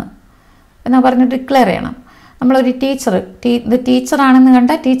ടൈപ്പാണ് എന്ന് പറഞ്ഞ് ഡിക്ലെയർ ചെയ്യണം. നമ്മളൊരു ഇത് ടീച്ചറാണെന്ന്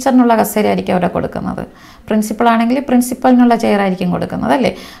കണ്ടാൽ ടീച്ചറിനുള്ള കസേര ആയിരിക്കും അവിടെ കൊടുക്കുന്നത്. പ്രിൻസിപ്പൾ ആണെങ്കിൽ പ്രിൻസിപ്പലിനുള്ള ചെയർ ആയിരിക്കും കൊടുക്കുന്നത്,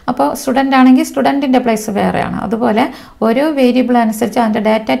 അല്ലേ? അപ്പോൾ സ്റ്റുഡൻ്റ് ആണെങ്കിൽ സ്റ്റുഡൻറ്റിൻ്റെ പ്ലേസ് വേറെയാണ്. അതുപോലെ ഓരോ വേരിയബിൾ അനുസരിച്ച് അതിൻ്റെ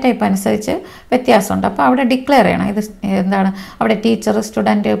ഡാറ്റ ടൈപ്പ് അനുസരിച്ച് വ്യത്യാസമുണ്ട്. അപ്പോൾ അവിടെ ഡിക്ലെയർ ചെയ്യണം. ഇത് എന്താണ്, അവിടെ ടീച്ചർ,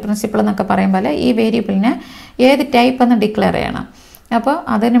 സ്റ്റുഡൻറ്റ്, പ്രിൻസിപ്പൾ എന്നൊക്കെ പറയുമ്പോൾ ഈ വേരിയബിളിനെ ഏത് ടൈപ്പ് എന്ന് ഡിക്ലെയർ ചെയ്യണം. അപ്പോൾ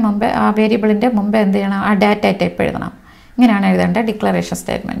അതിന് മുമ്പേ ആ വേരിയബിളിൻ്റെ മുമ്പേ എന്ത് ചെയ്യണം, ആ ഡാറ്റ ടൈപ്പ് എഴുതണം. ഇങ്ങനെയാണ് എഴുതേണ്ടത് ഡിക്ലറേഷൻ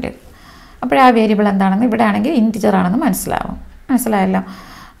സ്റ്റേറ്റ്മെൻറ്റ്. അപ്പോൾ ആ വേരിയബിൾ എന്താണെന്ന് ഇവിടെ ആണെങ്കിൽ ഇൻറ്റിജർ ആണെന്ന് മനസ്സിലായല്ലോ.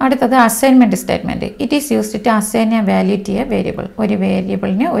 അടുത്തത് assignment statement. It is used to assign A value to A variable. ഒരു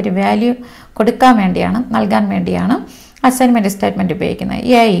വേരിയബിളിന് ഒരു വാല്യൂ കൊടുക്കാൻ വേണ്ടിയാണ്, നൽകാൻ വേണ്ടിയാണ് അസൈൻമെൻറ്റ് സ്റ്റേറ്റ്മെൻറ്റ് ഉപയോഗിക്കുന്നത്.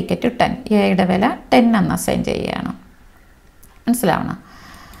 എ = 10, എയുടെ വില 10 എന്ന് അസൈൻ ചെയ്യുകയാണ്. മനസ്സിലാവണം.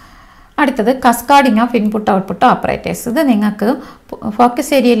 അടുത്തത് കസ്കാഡിങ് ഓഫ് ഇൻപുട്ട് ഔട്ട്പുട്ട് ഓപ്പറേറ്റേഴ്സ്. ഇത് നിങ്ങൾക്ക്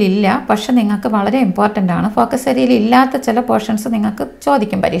ഫോക്കസ് ഏരിയയിൽ ഇല്ല, പക്ഷെ നിങ്ങൾക്ക് വളരെ ഇമ്പോർട്ടൻ്റ് ആണ്. ഫോക്കസ് ഏരിയയിൽ ഇല്ലാത്ത ചില പോർഷൻസ് നിങ്ങൾക്ക്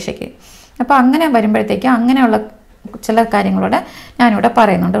ചോദിക്കും പരീക്ഷയ്ക്ക്. അപ്പോൾ അങ്ങനെ വരുമ്പോഴത്തേക്ക് അങ്ങനെയുള്ള ചില കാര്യങ്ങളൂടെ ഞാനിവിടെ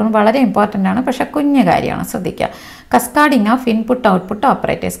പറയുന്നുണ്ട്. വളരെ ഇമ്പോർട്ടൻ്റ് ആണ്, പക്ഷേ കുഞ്ഞു കാര്യമാണ്, ശ്രദ്ധിക്കുക. കസ്കാഡിങ് ഓഫ് ഇൻപുട്ട് ഔട്ട്പുട്ട്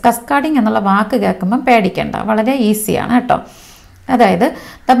ഓപ്പറേറ്റേഴ്സ്. കസ്കാഡിങ് എന്നുള്ള വാക്ക് കേൾക്കുമ്പം പേടിക്കേണ്ട, വളരെ ഈസിയാണ് കേട്ടോ. അതായത്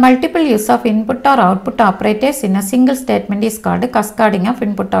the multiple use of input or output operators in A single statement is called കസ്കാഡിങ് of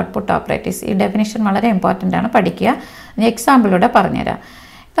input output operators. ഈ ഡെഫിനിഷൻ വളരെ ഇമ്പോർട്ടൻ്റ് ആണ്, പഠിക്കുക. എക്സാമ്പിളിലൂടെ പറഞ്ഞുതരാം.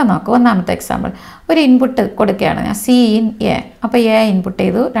 ഇത് നോക്കൂ. ഒന്നാമത്തെ എക്സാമ്പിൾ, ഒരു ഇൻപുട്ട് കൊടുക്കുകയാണ് ഞാൻ, C in A. അപ്പോൾ A ഇൻപുട്ട്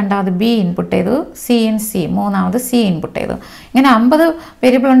ചെയ്തു, രണ്ടാമത് B ഇൻപുട്ട് ചെയ്തു, C in C, മൂന്നാമത് C ഇൻപുട്ട് ചെയ്തു. ഇങ്ങനെ 50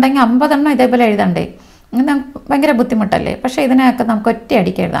 വേരിയബിൾ ഉണ്ടെങ്കിൽ 50 എണ്ണം ഇതേപോലെ എഴുതണ്ടേ? ഭയങ്കര ബുദ്ധിമുട്ടല്ലേ? പക്ഷേ ഇതിനൊക്കെ നമുക്ക്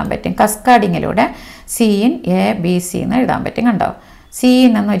ഒറ്റയടിക്ക് എഴുതാൻ പറ്റും. കസ്കാഡിങ്ങിലൂടെ C in A B C എന്ന് എഴുതാൻ പറ്റും. കണ്ടോ? C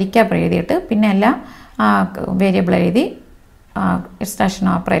in എന്ന് ഒരിക്കൽ എഴുതിയിട്ട് പിന്നെ എല്ലാം ആ വേരിയബിൾ എഴുതി എക്സ്റ്റൻഷൻ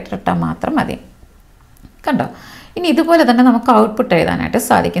ഓപ്പറേറ്റർ ഇട്ടാൽ മാത്രം മതി. കണ്ടോ? ഇനി ഇതുപോലെ തന്നെ നമുക്ക് ഔട്ട്പുട്ട് എഴുതാനായിട്ട്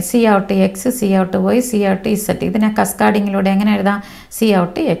സാധിക്കും. C out X, C out Y, C out Z. ഇതിനെ കസ്കാഡിങ്ങിലൂടെ എങ്ങനെ എഴുതാം? C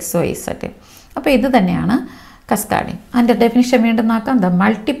out X, Y, Z. അപ്പോൾ ഇത് തന്നെയാണ് കസ്കാഡിങ്. അതിൻ്റെ ഡെഫിനിഷൻ വീണ്ടും നോക്കാം. The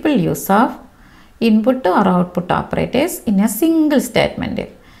multiple use of input or output operators in A single statement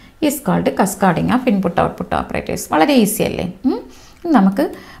is called കസ്കാഡിങ് of input output operators. വളരെ ഈസി അല്ലേ? നമുക്ക്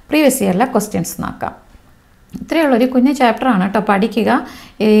പ്രീവിയസ് ഇയറിലെ ക്വസ്റ്റ്യൻസ് നോക്കാം. ഇത്രയുള്ളൊരു കുഞ്ഞു ചാപ്റ്ററാണ് കേട്ടോ, പഠിക്കുക.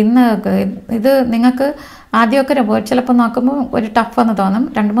 ഇന്ന് ഇത് നിങ്ങൾക്ക് ആദ്യമൊക്കെ ചിലപ്പോൾ നോക്കുമ്പോൾ ഒരു ടഫ് എന്ന് തോന്നും.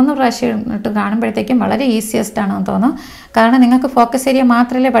 2-3 പ്രാവശ്യം ഇട്ട് കാണുമ്പോഴത്തേക്കും വളരെ ഈസിയസ്റ്റ് ആണെന്ന് തോന്നും. കാരണം നിങ്ങൾക്ക് ഫോക്കസ് ഏരിയ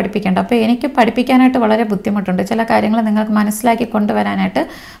മാത്രമല്ലേ പഠിപ്പിക്കേണ്ട. അപ്പോൾ എനിക്ക് പഠിപ്പിക്കാനായിട്ട് വളരെ ബുദ്ധിമുട്ടുണ്ട്. ചില കാര്യങ്ങൾ നിങ്ങൾക്ക് മനസ്സിലാക്കി കൊണ്ടുവരാനായിട്ട്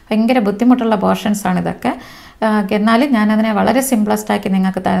ഭയങ്കര ബുദ്ധിമുട്ടുള്ള പോർഷൻസാണ് ഇതൊക്കെ. എന്നാലും ഞാനതിനെ വളരെ സിംപ്ലസ്റ്റാക്കി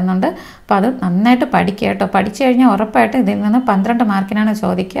നിങ്ങൾക്ക് തരുന്നുണ്ട്. അപ്പോൾ അത് നന്നായിട്ട് പഠിക്കുക കേട്ടോ. പഠിച്ചു കഴിഞ്ഞാൽ ഉറപ്പായിട്ടും ഇതിൽ നിന്ന് 12 മാർക്കിനാണ്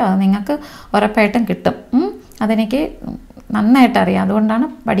ചോദിക്കുക. അത് നിങ്ങൾക്ക് ഉറപ്പായിട്ടും കിട്ടും. അതെനിക്ക് നന്നായിട്ട് അറിയാം. അതുകൊണ്ടാണ്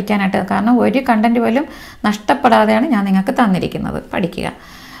പഠിക്കാനായിട്ട്. കാരണം ഒരു കണ്ടൻറ്റ് പോലും നഷ്ടപ്പെടാതെയാണ് ഞാൻ നിങ്ങൾക്ക് തന്നിരിക്കുന്നത്. പഠിക്കുക.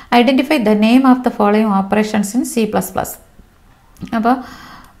 Identify the name of the following operations in C++. അപ്പോൾ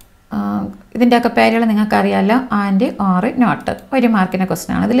ഇതിൻ്റെയൊക്കെ പേരുകൾ നിങ്ങൾക്കറിയാമല്ലോ. And, or, not. 1 മാർക്കിൻ്റെ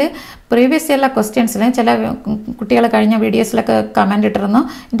ക്വസ്റ്റ്യൻ ആണ്. ഇതിൽ പ്രീവിയസ് ഇയറിലെ ക്വസ്റ്റ്യൻസിൽ ചില കുട്ടികൾ കഴിഞ്ഞ വീഡിയോസിലൊക്കെ കമൻ്റ് ഇട്ടിരുന്നു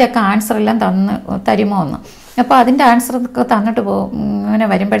ഇതിൻ്റെയൊക്കെ ആൻസർ എല്ലാം തരുമോ എന്ന്. അപ്പോൾ അതിൻ്റെ ആൻസറൊക്കെ തന്നിട്ട് ഇങ്ങനെ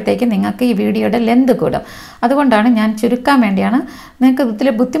വരുമ്പോഴത്തേക്ക് നിങ്ങൾക്ക് ഈ വീഡിയോയുടെ ലെന്ത് കൂടും. അതുകൊണ്ടാണ് ഞാൻ ചുരുക്കാൻ വേണ്ടിയാണ്. നിങ്ങൾക്ക് ഇതിൽ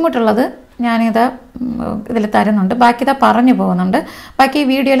ബുദ്ധിമുട്ടുള്ളത് ഇതിൽ തരുന്നുണ്ട്. ബാക്കി പറഞ്ഞു പോകുന്നുണ്ട്. ബാക്കി ഈ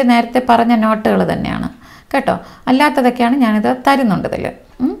വീഡിയോയിൽ നേരത്തെ പറഞ്ഞ നോട്ടുകൾ തന്നെയാണ് കേട്ടോ. അല്ലാത്തതൊക്കെയാണ് ഞാനിത് തരുന്നുണ്ട് ഇതിൽ.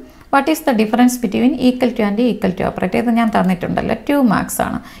 What is the difference between equal two and equal to operator? ഇത് ഞാൻ തന്നിട്ടുണ്ടല്ലോ. 2 മാർക്സ്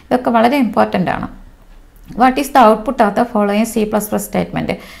ആണ്. ഇതൊക്കെ വളരെ ഇമ്പോർട്ടൻ്റ് ആണ്. What is the output of the following C++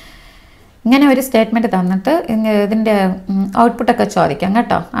 statement? ഇങ്ങനെ ഒരു സ്റ്റേറ്റ്മെൻറ്റ് തന്നിട്ട് ഇതിൻ്റെ ഔട്ട്പുട്ടൊക്കെ ചോദിക്കാം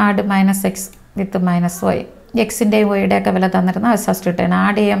കേട്ടോ. ആഡ് -x വിത്ത് -y. എക്സിൻ്റെയും വൈയുടെയൊക്കെ വില തന്നിരുന്ന അത് സബ്സ്റ്റിറ്റ്യൂട്ട് ചെയ്യണം.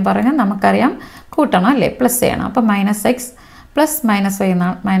 ആഡ് ചെയ്യാൻ പറഞ്ഞാൽ നമുക്കറിയാം കൂട്ടണം അല്ലേ, പ്ലസ് ചെയ്യണം. അപ്പോൾ -x പ്ലസ് -y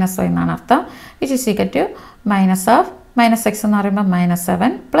എന്നാണ് അർത്ഥം. Which is equal to -x എന്ന് പറയുമ്പോൾ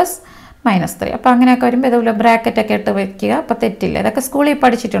 -7 പ്ലസ് -3. അപ്പോൾ അങ്ങനെയൊക്കെ വരുമ്പോൾ ഇതുപോലെ ബ്രാക്കറ്റൊക്കെ ഇട്ട് വയ്ക്കുക. അപ്പോൾ തെറ്റില്ല. ഇതൊക്കെ സ്കൂളിൽ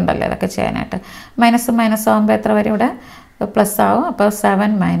പഠിച്ചിട്ടുണ്ടല്ലോ ഇതൊക്കെ ചെയ്യാനായിട്ട്. മൈനസ് ആകുമ്പോൾ എത്ര വരും? ഇവിടെ പ്ലസ് ആവും. അപ്പോൾ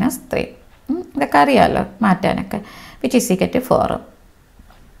 7 - 3. ഇതൊക്കെ അറിയാമല്ലോ മാറ്റാനൊക്കെ. Which is equal to 4.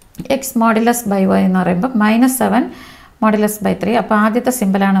 x modulus by y എന്ന് പറയുമ്പോൾ -7 മോഡുലസ് ബൈ 3. അപ്പോൾ ആദ്യത്തെ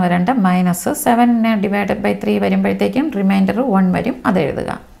സിമ്പിളാണ് വരേണ്ടത്. -7 ഡിവൈഡഡ് ബൈ 3 വരുമ്പോഴത്തേക്കും റിമൈൻഡർ 1 വരും. അത്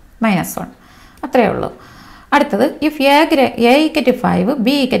എഴുതുക. -1. അത്രയേ ഉള്ളൂ. അടുത്തത് if A = 5,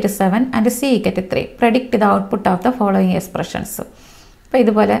 B = 7 and C = 3 predict the output of the following expressions. അപ്പോൾ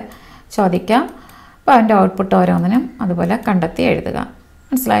ഇതുപോലെ ചോദിക്കാം. അപ്പോൾ അതിൻ്റെ ഔട്ട്പുട്ട് ഓരോന്നിനും അതുപോലെ കണ്ടെത്തി എഴുതുക.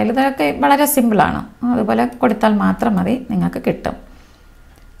 മനസ്സിലായാലും ഇതൊക്കെ വളരെ സിമ്പിളാണ്. അതുപോലെ കൊടുത്താൽ മാത്രം മതി, നിങ്ങൾക്ക് കിട്ടും.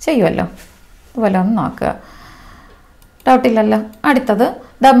 ചെയ്യുമല്ലോ. അതുപോലെ ഒന്ന് നോക്കുക. ഡൗട്ട് ഇല്ലല്ലോ. അടുത്തത്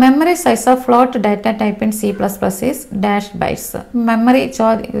the memory size of float data type in C++ is dash bytes. Memory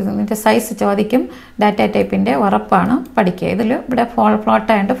ഇതിൻ്റെ സൈസ് ചോദിക്കും. ഡാറ്റ ടൈപ്പിൻ്റെ ഉറപ്പാണ് പഠിക്കുക. ഇതിൽ ഇവിടെ ഫ്ലോട്ട്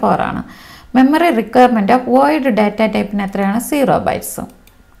ആയതുകൊണ്ട് 4 ആണ്. Memory requirement of void data ടൈപ്പിന് എത്രയാണ്? 0 ബൈറ്റ്സ്.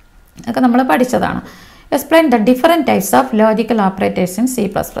 ഒക്കെ നമ്മൾ പഠിച്ചതാണ്. Explain the different types of logical operators in C++.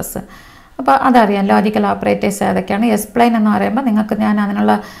 അപ്പോൾ അതറിയാം ലോജിക്കൽ ഓപ്പറേറ്റേഴ്സ് ഏതൊക്കെയാണ്. എക്സ്പ്ലെയിൻ എന്ന് പറയുമ്പോൾ നിങ്ങൾക്ക് ഞാൻ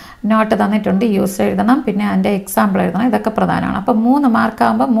അതിനുള്ള നോട്ട് തന്നിട്ടുണ്ട്. യൂസ് എഴുതണം, പിന്നെ അതിൻ്റെ എക്സാമ്പിൾ എഴുതണം. ഇതൊക്കെ പ്രധാനമാണ്. അപ്പോൾ 3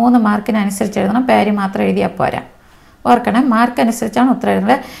 മാർക്കാകുമ്പോൾ 3 മാർക്കിനനുസരിച്ച് എഴുതണം. പേര് മാത്രം എഴുതിയാൽ പോരാ. ഓർക്കണം, മാർക്ക് അനുസരിച്ചാണ് ഉത്തരം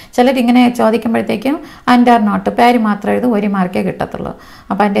എഴുതുന്നത്. ചിലരിങ്ങനെ ചോദിക്കുമ്പോഴത്തേക്കും അതിൻ്റെ നോട്ട് പേര് മാത്രം എഴുതും, 1 മാർക്കേ കിട്ടത്തുള്ളൂ.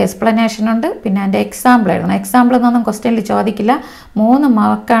 അപ്പോൾ അതിൻ്റെ എക്സ്പ്ലനേഷൻ ഉണ്ട്, പിന്നെ അതിൻ്റെ എക്സാമ്പിൾ എഴുതണം. എക്സാമ്പിൾ എന്നൊന്നും ക്വസ്റ്റ്യനിൽ ചോദിക്കില്ല. 3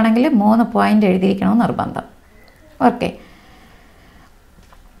 മാർക്കാണെങ്കിൽ 3 പോയിൻ്റ് എഴുതിയിരിക്കണമെന്ന് നിർബന്ധം. ഓക്കെ,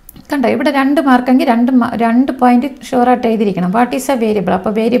 കണ്ടോ ഇവിടെ 2 മാർക്കെങ്കിൽ 2 point ഷുവറായിട്ട് എഴുതിയിരിക്കണം. What is A variable?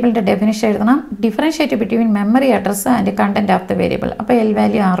 അപ്പോൾ വേരിയബിളിൻ്റെ ഡെഫിനിഷൻ എഴുതണം. Differentiate between memory address and content of the variable. അപ്പോൾ L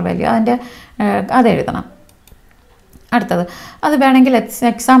വാല്യൂ R വാല്യൂ അതിൻ്റെ അതെഴുതണം. അടുത്തത് അത് വേണമെങ്കിൽ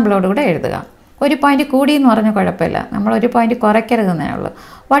എക്സാമ്പിളോടുകൂടെ എഴുതുക. 1 പോയിന്റ് കൂടി എന്ന് പറഞ്ഞാൽ കുഴപ്പമില്ല, നമ്മൾ 1 പോയിന്റ് കുറയ്ക്കരുതെന്നേ ഉള്ളൂ.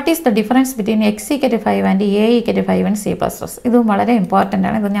 What is the difference between X=5 and A=5 in C++? ഇതും വളരെ ഇമ്പോർട്ടൻ്റ്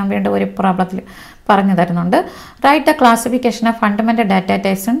ആണ്. ഇത് ഞാൻ വീണ്ടും ഒരു പ്രോബ്ലത്തിൽ പറഞ്ഞു തരുന്നുണ്ട്. Write the classification of fundamental data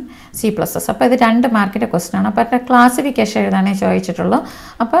types in C++. അപ്പോൾ ഇത് 2 മാർക്കിൻ്റെ ക്വസ്റ്റൻ ആണ്. അപ്പോൾ അതിൻ്റെ ക്ലാസിഫിക്കേഷൻ എഴുതാനേ ചോദിച്ചിട്ടുള്ളൂ.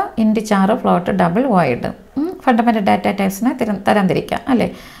 അപ്പോൾ integer, float, double, void. Fundamental data ടൈപ്സിനെ തരംതിരിക്കാം അല്ലേ?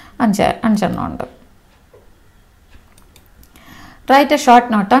 5 ഉണ്ട്. Write a short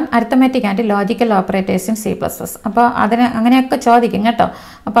note on arithmetic and logical operators in C++. അപ്പോൾ അങ്ങനെയൊക്കെ ചോദിക്കും കേട്ടോ.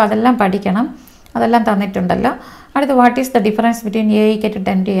 അപ്പോൾ അതെല്ലാം പഠിക്കണം. അതെല്ലാം തന്നിട്ടുണ്ടല്ലോ. അടുത്ത് what is the difference between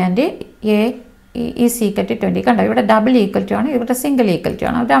A=20 and A=20? കണ്ടോ ഇവിടെ ഡബിൾ ഈക്വൽ ടു ആണ്, ഇവിടെ സിംഗിൾ ഈക്വൽ ടു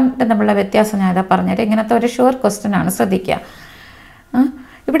ആണ്. രണ്ടും തമ്മിലുള്ള വ്യത്യാസം ഞാൻ ഇതാ പറഞ്ഞുതരാം. ഇങ്ങനത്തെ ഒരു ഷുവർ ക്വസ്റ്റ്യൻ ആണ്, ശ്രദ്ധിക്കുക.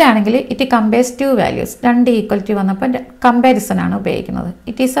 ഇവിടെ ആണെങ്കിൽ it compares 2 values. 2 equal to വന്നപ്പോൾ കമ്പാരിസൺ ആണ് ഉപയോഗിക്കുന്നത്.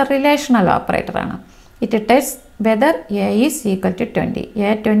 It is A relational operator ആണ്. It test whether A is equal to 20.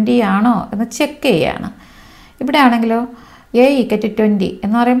 A 20 ആണോ എന്ന് ചെക്ക് ചെയ്യുകയാണ്. ഇവിടെ ആണെങ്കിലോ A=20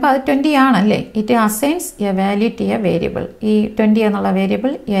 എന്ന് പറയുമ്പോൾ അത് 20 ആണല്ലേ. It assigns A value to A variable. ഈ 20 എന്നുള്ള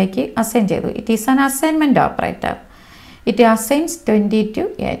വേരിയബിൾ Aക്ക് അസൈൻ ചെയ്തു. It is an assignment operator. It assigns 20 to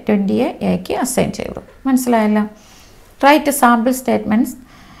A. 20യെ Aക്ക് assign ചെയ്തു. മനസ്സിലായല്ലോ. Right sample statements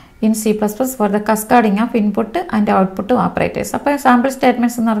in C++ for the കസ്കാഡിങ് of input and output operators. അപ്പോൾ sample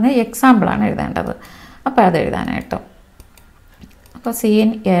statements എന്ന് പറഞ്ഞാൽ എക്സാമ്പിളാണ് എഴുതേണ്ടത്. അപ്പോൾ അത് എഴുതാനായിട്ട്. അപ്പോൾ C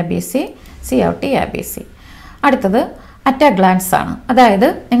in ABC, C out ABC. അടുത്തത് അറ്റ് എ ഗ്ലാൻസ് ആണ്. അതായത്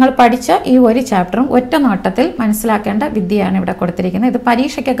നിങ്ങൾ പഠിച്ച ഈ ഒരു ചാപ്റ്ററും ഒറ്റ നോട്ടത്തിൽ മനസ്സിലാക്കേണ്ട വിദ്യയാണ് ഇവിടെ കൊടുത്തിരിക്കുന്നത്. ഇത്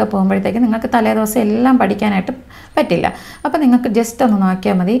പരീക്ഷയ്ക്കൊക്കെ പോകുമ്പോഴത്തേക്ക് നിങ്ങൾക്ക് തലേദിവസം എല്ലാം പഠിക്കാനായിട്ട് പറ്റില്ല. അപ്പോൾ നിങ്ങൾക്ക് ജസ്റ്റ് ഒന്ന്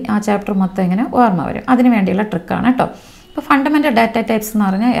നോക്കിയാൽ മതി, ആ ചാപ്റ്റർ മൊത്തം ഇങ്ങനെ ഓർമ്മ വരും. അതിന് വേണ്ടിയുള്ള ട്രിക്കാണ് കേട്ടോ. ഇപ്പോൾ ഫണ്ടമെൻ്റൽ ഡാറ്റ ടൈപ്സ് എന്ന്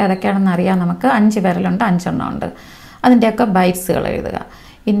പറഞ്ഞാൽ ഏതൊക്കെയാണെന്ന് അറിയാം നമുക്ക്. 5 വിരലുണ്ട്, 5 എണ്ണം ഉണ്ട്. അതിൻ്റെയൊക്കെ ബൈറ്റ്സുകൾ എഴുതുക.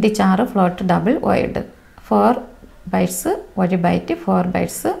 Integer, float, double, void. 4 bytes, 1 byte, 4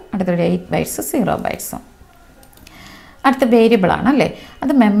 bytes, അടുത്തൊരു 8 ബൈറ്റ്സ്, 0 ബൈറ്റ്സ്. അടുത്ത വേരിയബിളാണ് അല്ലേ.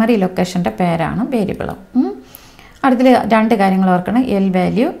 അത് മെമ്മറി ലൊക്കേഷൻ്റെ പേരാണ് വേരിയബിൾ. അടുത്തിൽ 2 കാര്യങ്ങൾ ഓർക്കണം. L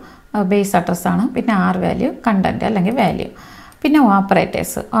വാല്യൂ ബേസ് അഡ്രസ്സാണ്, പിന്നെ R വാല്യൂ കണ്ടൻറ്റ് അല്ലെങ്കിൽ വാല്യൂ. പിന്നെ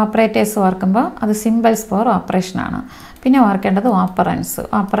ഓപ്പറേറ്റേഴ്സ് ഓർക്കുമ്പോൾ അത് സിമ്പിൾസ് ഫോർ ഓപ്പറേഷനാണ്. പിന്നെ ഓർക്കേണ്ടത് ഓപ്പറൻസ്.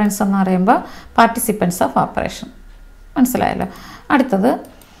 ഓപ്പറൻസ് എന്ന് പറയുമ്പോൾ പാർട്ടിസിപ്പൻസ് ഓഫ് ഓപ്പറേഷൻ. മനസ്സിലായല്ലോ. അടുത്തത്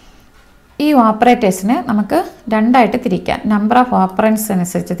ഈ ഓപ്പറേറ്റേഴ്സിനെ നമുക്ക് 2ആയിട്ട് തിരിക്കാം. നമ്പർ ഓഫ് ഓപ്പറൻസ്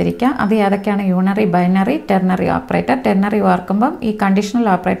അനുസരിച്ച് തിരിക്കാം. അത് ഏതൊക്കെയാണ്? Unary, binary, ternary operator. Ternary ഓർക്കുമ്പം ഈ കണ്ടീഷണൽ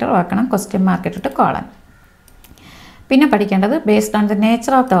ഓപ്പറേറ്റർ ഓർക്കണം, ക്വസ്റ്റ്യൻ മാർക്ക് ഇട്ടിട്ട് കോളൻ. പിന്നെ പഠിക്കേണ്ടത് based on the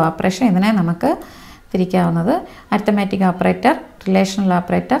nature of the operation. ഇതിനെ നമുക്ക് തിരിക്കാവുന്നത് arithmetic operator, relational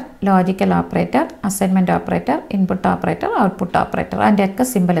operator, logical operator, assignment operator, input operator, output operator. അതിൻ്റെയൊക്കെ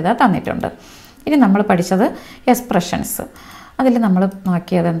സിമ്പിൾ ഇതാ തന്നിട്ടുണ്ട്. ഇനി നമ്മൾ പഠിച്ചത് എക്സ്പ്രഷൻസ്. അതിൽ നമ്മൾ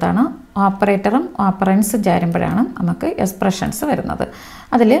നോക്കിയത് എന്താണ്? ഓപ്പറേറ്ററും ഓപ്പറൻസും ചേരുമ്പോഴാണ് നമുക്ക് എക്സ്പ്രഷൻസ് വരുന്നത്.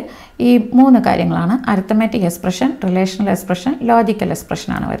 അതിൽ ഈ 3 കാര്യങ്ങളാണ്: arithmetic expression, relational expression, logical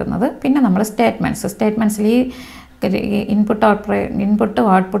എക്സ്പ്രഷനാണ് വരുന്നത്. പിന്നെ നമ്മൾ സ്റ്റേറ്റ്മെൻറ്റ്സിൽ ഈ ഇൻപുട്ട്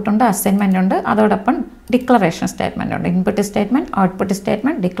ഔട്ട്പുട്ട് ഉണ്ട്, അസൈൻമെൻ്റ് ഉണ്ട്, അതോടൊപ്പം ഡിക്ലറേഷൻ സ്റ്റേറ്റ്മെൻ്റ് ഉണ്ട്. Input statement, output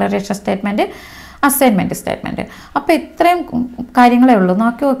statement, declaration statement, assignment statement. അപ്പോൾ ഇത്രയും കാര്യങ്ങളേ ഉള്ളൂ.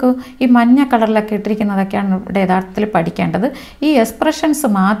 നോക്കൂ, ഈ മഞ്ഞ കളറിലൊക്കെ ഇട്ടിരിക്കുന്നതൊക്കെയാണ് ഇവിടെ യഥാർത്ഥത്തിൽ പഠിക്കേണ്ടത്. ഈ എക്സ്പ്രഷൻസ്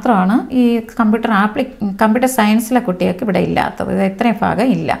മാത്രമാണ് ഈ കമ്പ്യൂട്ടർ സയൻസിലെ കുട്ടികൾക്ക് ഇവിടെ ഇല്ലാത്തത്. ഇത് ഇത്രയും ഭാഗം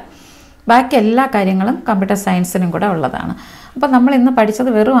ഇല്ല. ബാക്കി എല്ലാ കാര്യങ്ങളും കമ്പ്യൂട്ടർ സയൻസിനും കൂടെ ഉള്ളതാണ്. അപ്പോൾ നമ്മൾ ഇന്ന് പഠിച്ചത്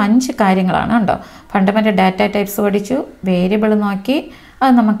വെറും 5 കാര്യങ്ങളാണ് കേട്ടോ. ഫണ്ടമെൻ്റൽ ഡാറ്റ ടൈപ്സ് പഠിച്ചു, വേരിയബിൾ നോക്കി,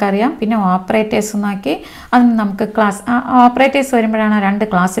 അത് നമുക്കറിയാം. പിന്നെ ഓപ്പറേറ്റേഴ്സ് നോക്കി, അതിന് നമുക്ക് ഓപ്പറേറ്റേഴ്സ് വരുമ്പോഴാണ് 2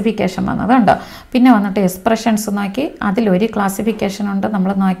 ക്ലാസിഫിക്കേഷൻ വന്നത് കേട്ടോ. പിന്നെ വന്നിട്ട് എക്സ്പ്രഷൻസ് നോക്കി, അതിലൊരു ക്ലാസിഫിക്കേഷൻ ഉണ്ട്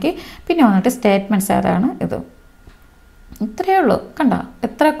നമ്മൾ നോക്കി. പിന്നെ വന്നിട്ട് സ്റ്റേറ്റ്മെൻറ്റ്സ് ഏതാണ് ഇത്. ഇത്രയേ ഉള്ളൂ. കണ്ടോ,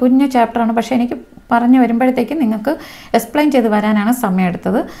 എത്ര കുഞ്ഞു ചാപ്റ്ററാണ്. പക്ഷേ എനിക്ക് പറഞ്ഞു വരുമ്പോഴത്തേക്കും നിങ്ങൾക്ക് എക്സ്പ്ലെയിൻ ചെയ്ത് വരാനാണ് സമയം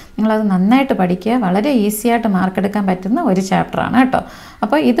എടുത്തത്. നിങ്ങളത് നന്നായിട്ട് പഠിക്കുക. വളരെ ഈസി ആയിട്ട് മാർക്ക് എടുക്കാൻ പറ്റുന്ന ഒരു ചാപ്റ്ററാണ് കേട്ടോ.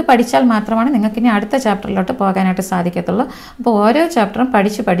 അപ്പോൾ ഇത് പഠിച്ചാൽ മാത്രമാണ് നിങ്ങൾക്ക് ഇനി അടുത്ത ചാപ്റ്ററിലോട്ട് പോകാനായിട്ട് സാധിക്കത്തുള്ളൂ. അപ്പോൾ ഓരോ ചാപ്റ്ററും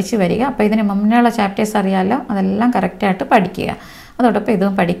പഠിച്ച് വരിക. അപ്പോൾ ഇതിന് മുന്നേയുള്ള ചാപ്റ്റേഴ്സ് അറിയാമല്ലോ, അതെല്ലാം കറക്റ്റായിട്ട് പഠിക്കുക. അതോടൊപ്പം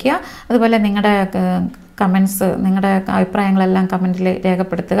ഇതും പഠിക്കുക. അതുപോലെ നിങ്ങളുടെ കമൻസ്, നിങ്ങളുടെ അഭിപ്രായങ്ങളെല്ലാം കമൻറ്റിൽ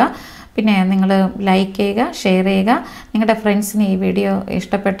രേഖപ്പെടുത്തുക. പിന്നെ നിങ്ങൾ ലൈക്ക് ചെയ്യുക, ഷെയർ ചെയ്യുക. നിങ്ങളുടെ ഫ്രണ്ട്സിന് ഈ വീഡിയോ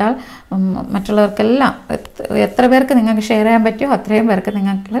ഇഷ്ടപ്പെട്ടാൽ മറ്റുള്ളവർക്കെല്ലാം എത്ര പേർക്ക് നിങ്ങൾക്ക് ഷെയർ ചെയ്യാൻ പറ്റുമോ അത്രയും പേർക്ക്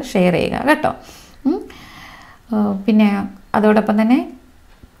നിങ്ങൾക്ക് ഷെയർ ചെയ്യുക കേട്ടോ. പിന്നെ അതോടൊപ്പം തന്നെ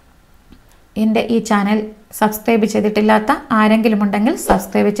എൻ്റെ ഈ ചാനൽ സബ്സ്ക്രൈബ് ചെയ്തിട്ടില്ലാത്ത ആരെങ്കിലും ഉണ്ടെങ്കിൽ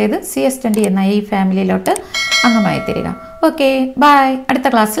സബ്സ്ക്രൈബ് ചെയ്ത് CS20 എന്ന ഈ ഫാമിലിയിലോട്ട് അംഗമായി തീരുക. Okay, by. അടുത്ത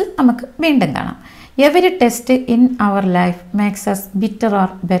ക്ലാസ്സിൽ നമുക്ക് വീണ്ടും കാണാം. Every test in our life makes us bitter or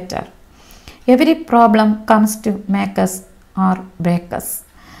better. Every problem comes to make us or break us.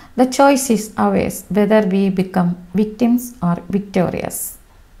 The choice is ours whether we become victims or victorious.